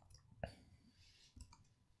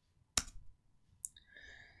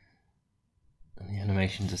 And the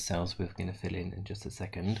animations of cells we're going to fill in just a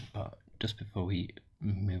second, but just before we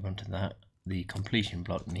move on to that, the completion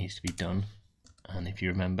block needs to be done, and if you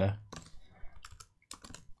remember,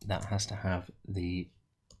 that has to have the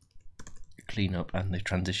cleanup and the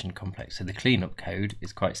transition complex. So the cleanup code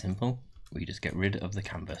is quite simple. we just get rid of the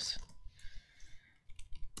canvas.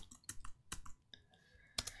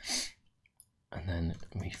 And then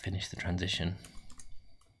we finish the transition.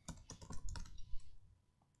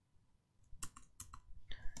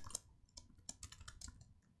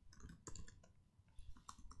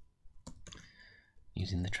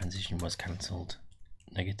 Using the transition was cancelled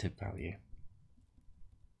negative value.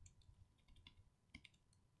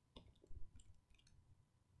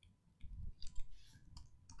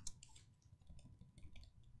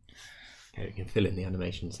 Okay, we can fill in the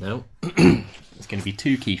animations now. It's going to be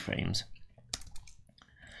 2 keyframes.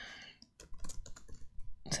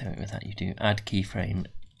 So with that you do add keyframe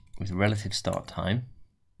with relative start time.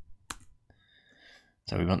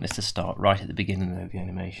 So we want this to start right at the beginning of the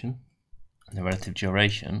animation. And the relative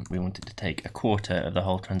duration, we want it to take 1/4 of the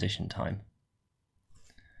whole transition time.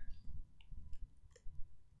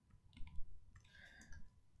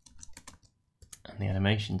 And the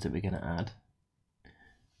animations that we're going to add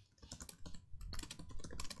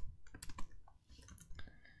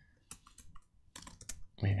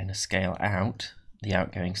we're going to scale out the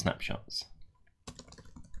outgoing snapshots.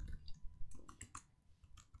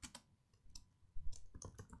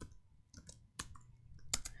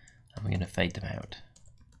 And we're going to fade them out.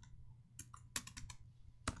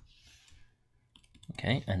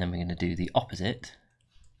 Okay, and then we're going to do the opposite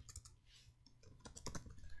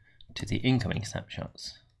to the incoming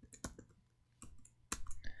snapshots.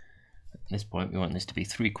 At this point we want this to be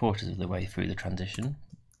 3/4 of the way through the transition.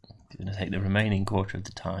 We're going to take the remaining 1/4 of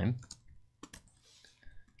the time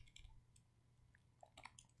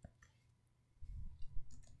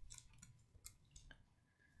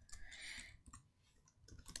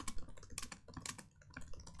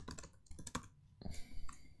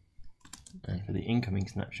and for the incoming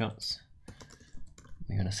snapshots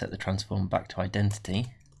we're going to set the transform back to identity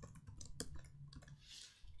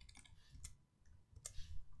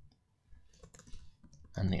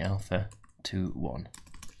and the alpha to 1.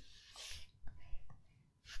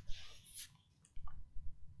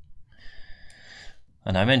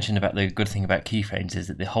 And I mentioned about the good thing about keyframes is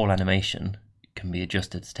that the whole animation can be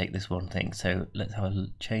adjusted to take this one thing. So let's have a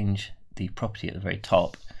change the property at the very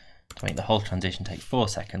top to make the whole transition take 4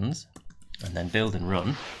 seconds, and then build and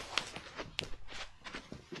run.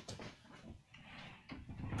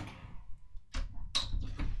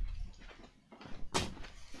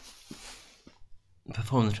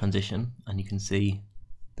 Perform the transition and you can see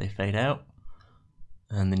they fade out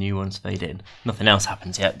and the new ones fade in. Nothing else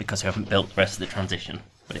happens yet because we haven't built the rest of the transition,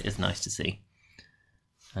 but it is nice to see.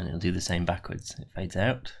 And it'll do the same backwards. It fades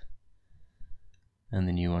out and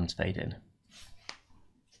the new ones fade in.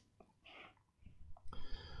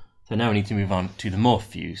 So now we need to move on to the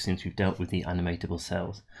morph view since we've dealt with the animatable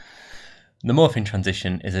cells. The morphing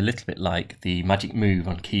transition is a little bit like the magic move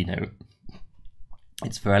on Keynote.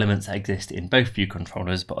 It's for elements that exist in both view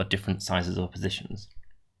controllers but are different sizes or positions.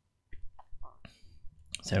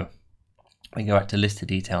 So we go back to list to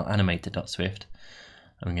detail animator.swift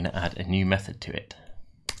and we're going to add a new method to it.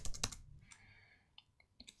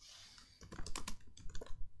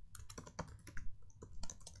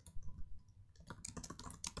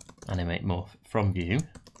 Animate morph from view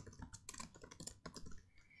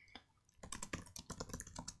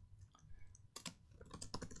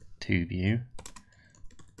to view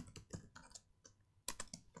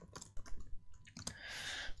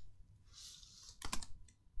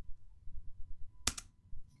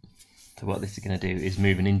So what this is going to do is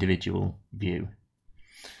move an individual view.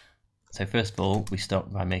 So first of all, we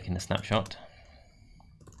start by making a snapshot.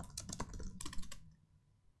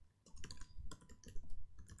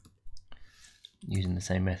 Using the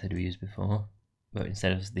same method we used before, but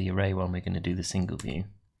instead of the array one, we're going to do the single view.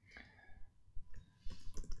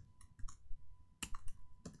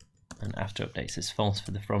 And after updates is false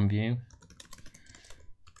for the from view.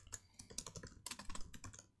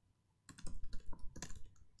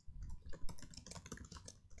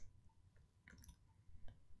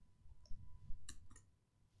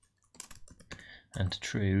 And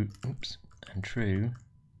true, and true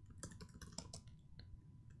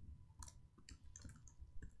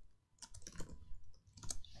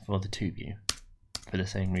for the to view, for the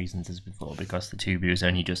same reasons as before, because the to view has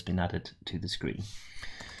only just been added to the screen.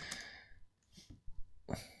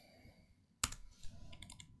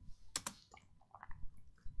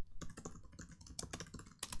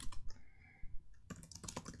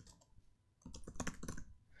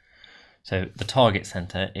 So the target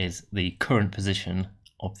center is the current position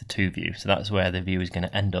of the to view. So that's where the view is going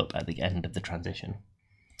to end up at the end of the transition.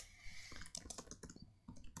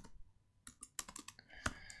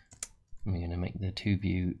 We're going to make the to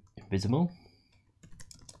view invisible.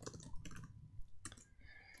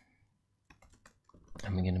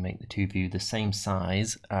 and we're going to make the two view the same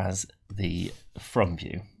size as the from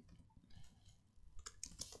view.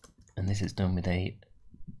 And this is done with a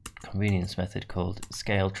convenience method called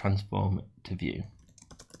scale transform to view.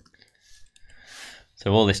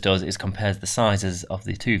 So all this does is compares the sizes of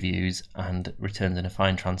the two views and returns an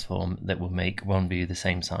affine transform that will make one view the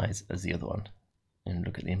same size as the other one. And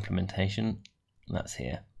look at the implementation, that's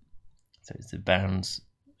here. So it's the bounds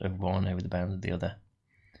of one over the bounds of the other.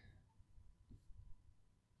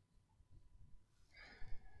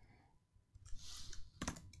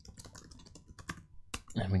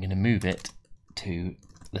 And we're going to move it to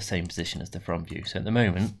the same position as the from view. So at the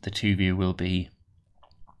moment, the two view will be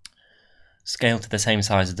scaled to the same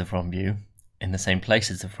size as the from view, in the same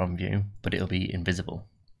place as the from view, but it'll be invisible.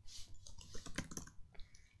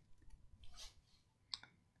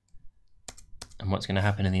 And what's going to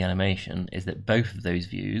happen in the animation is that both of those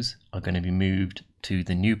views are going to be moved to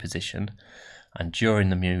the new position, and during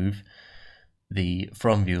the move, the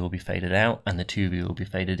from view will be faded out and the to view will be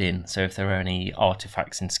faded in. So if there are any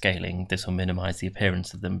artifacts in scaling, this will minimize the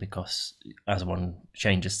appearance of them, because as one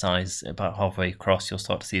changes size about halfway across, you'll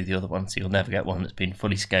start to see the other one. So you'll never get one that's been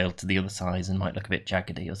fully scaled to the other size and might look a bit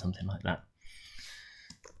jaggedy or something like that.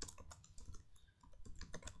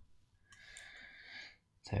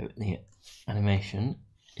 So the animation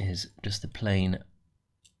is just a plain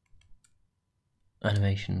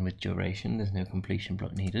animation with duration. There's no completion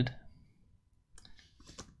block needed.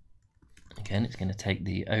 Again, it's going to take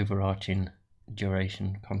the overarching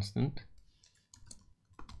duration constant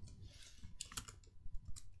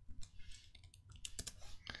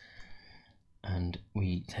and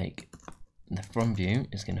we take the from view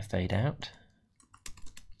is going to fade out,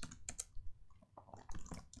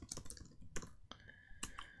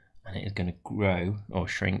 and it is going to grow or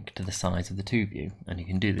shrink to the size of the to view, and you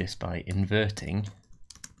can do this by inverting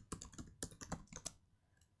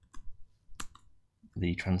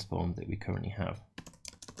the transform that we currently have.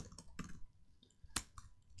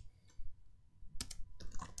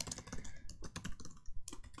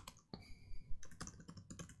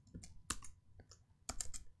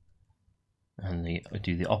 And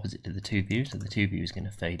do the opposite to the to view, so the to view is going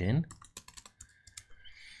to fade in.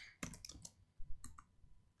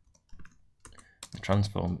 The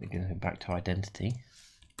transform is going to go back to identity.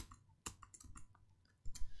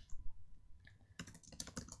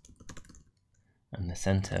 And the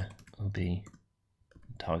center will be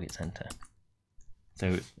target center.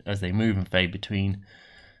 So as they move and fade between,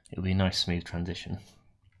 it'll be a nice smooth transition.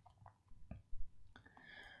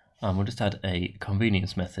 We'll just add a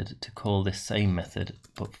convenience method to call this same method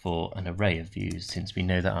but for an array of views, since we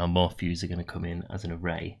know that our morph views are going to come in as an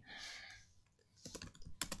array.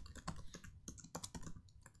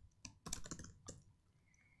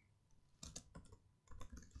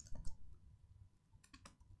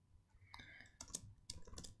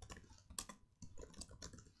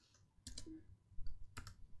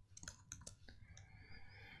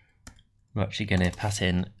 We're actually going to pass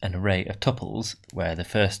in an array of tuples where the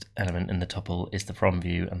first element in the tuple is the from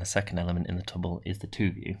view and the second element in the tuple is the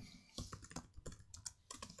to view.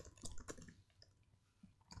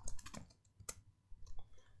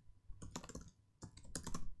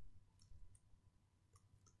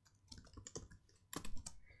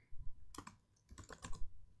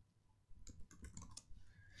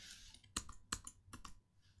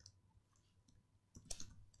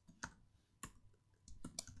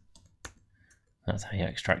 That's how you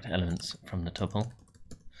extract elements from the tuple.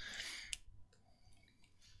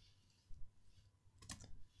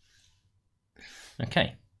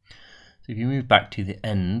 Okay, so if you move back to the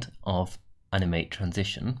end of animate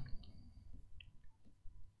transition,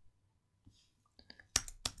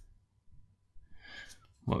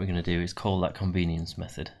 what we're going to do is call that convenience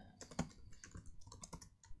method,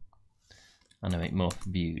 animate morph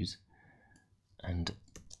views, and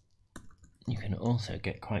you can also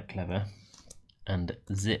get quite clever and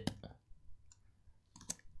zip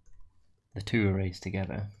the two arrays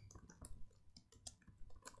together.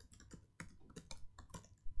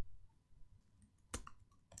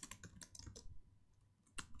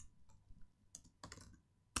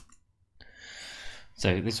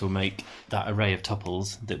 So this will make that array of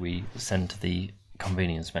tuples that we send to the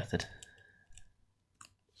convenience method.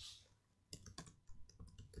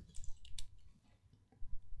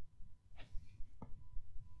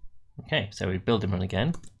 Okay, so we build and run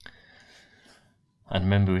again. And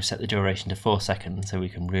remember, we've set the duration to 4 seconds so we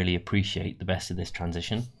can really appreciate the best of this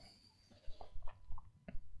transition.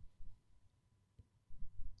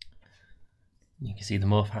 You can see the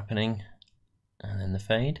morph happening and then the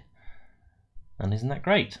fade. And isn't that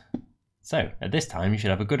great? So at this time you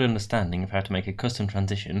should have a good understanding of how to make a custom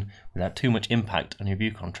transition without too much impact on your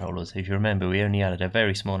view controllers. If you remember, we only added a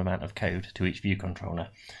very small amount of code to each view controller.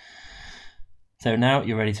 So now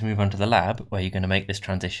you're ready to move on to the lab where you're going to make this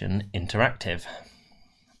transition interactive.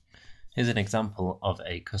 Here's an example of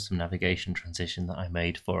a custom navigation transition that I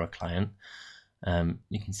made for a client.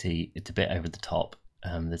 You can see it's a bit over the top.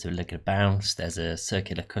 There's a little bounce, there's a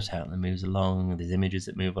circular cutout that moves along, there's images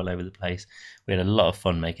that move all over the place. We had a lot of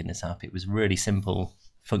fun making this app. It was really simple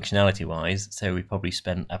functionality wise, so we probably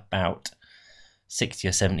spent about 60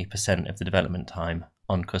 or 70% of the development time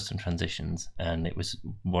on custom transitions, and it was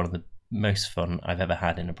one of the most fun I've ever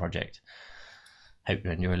had in a project. Hope you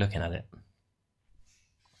enjoy looking at it.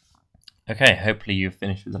 Okay, hopefully you've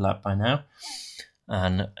finished with the lab by now,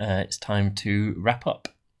 and it's time to wrap up.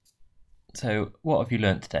 So what have you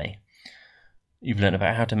learned today? You've learned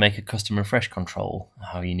about how to make a custom refresh control,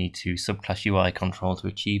 how you need to subclass UI control to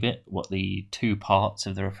achieve it, what the two parts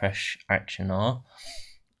of the refresh action are,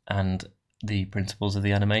 and the principles of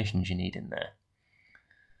the animations you need in there.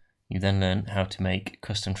 You then learn how to make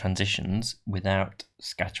custom transitions without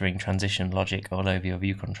scattering transition logic all over your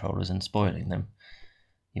view controllers and spoiling them.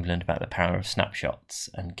 You've learned about the power of snapshots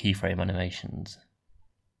and keyframe animations.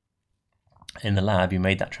 In the lab, you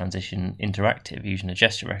made that transition interactive using a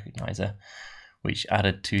gesture recognizer, which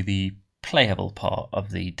added to the playable part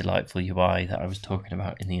of the delightful UI that I was talking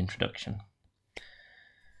about in the introduction.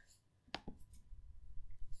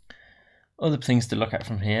 Other things to look at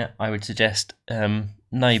from here, I would suggest,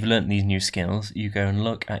 now you've learnt these new skills, you go and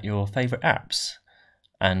look at your favourite apps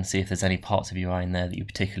and see if there's any parts of UI in there that you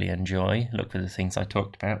particularly enjoy. Look for the things I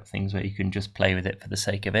talked about, things where you can just play with it for the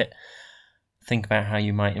sake of it. Think about how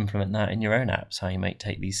you might implement that in your own apps, how you might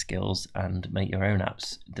take these skills and make your own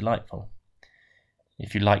apps delightful.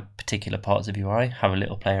 If you like particular parts of UI, have a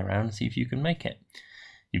little play around and see if you can make it.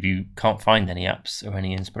 If you can't find any apps or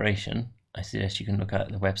any inspiration, I suggest you can look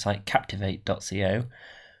at the website captivate.co,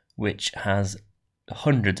 which has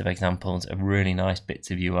hundreds of examples of really nice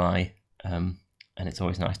bits of UI, and it's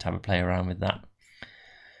always nice to have a play around with that.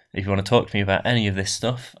 If you want to talk to me about any of this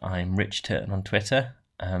stuff, I'm Rich Turton on Twitter.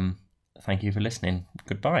 Thank you for listening.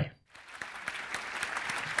 Goodbye.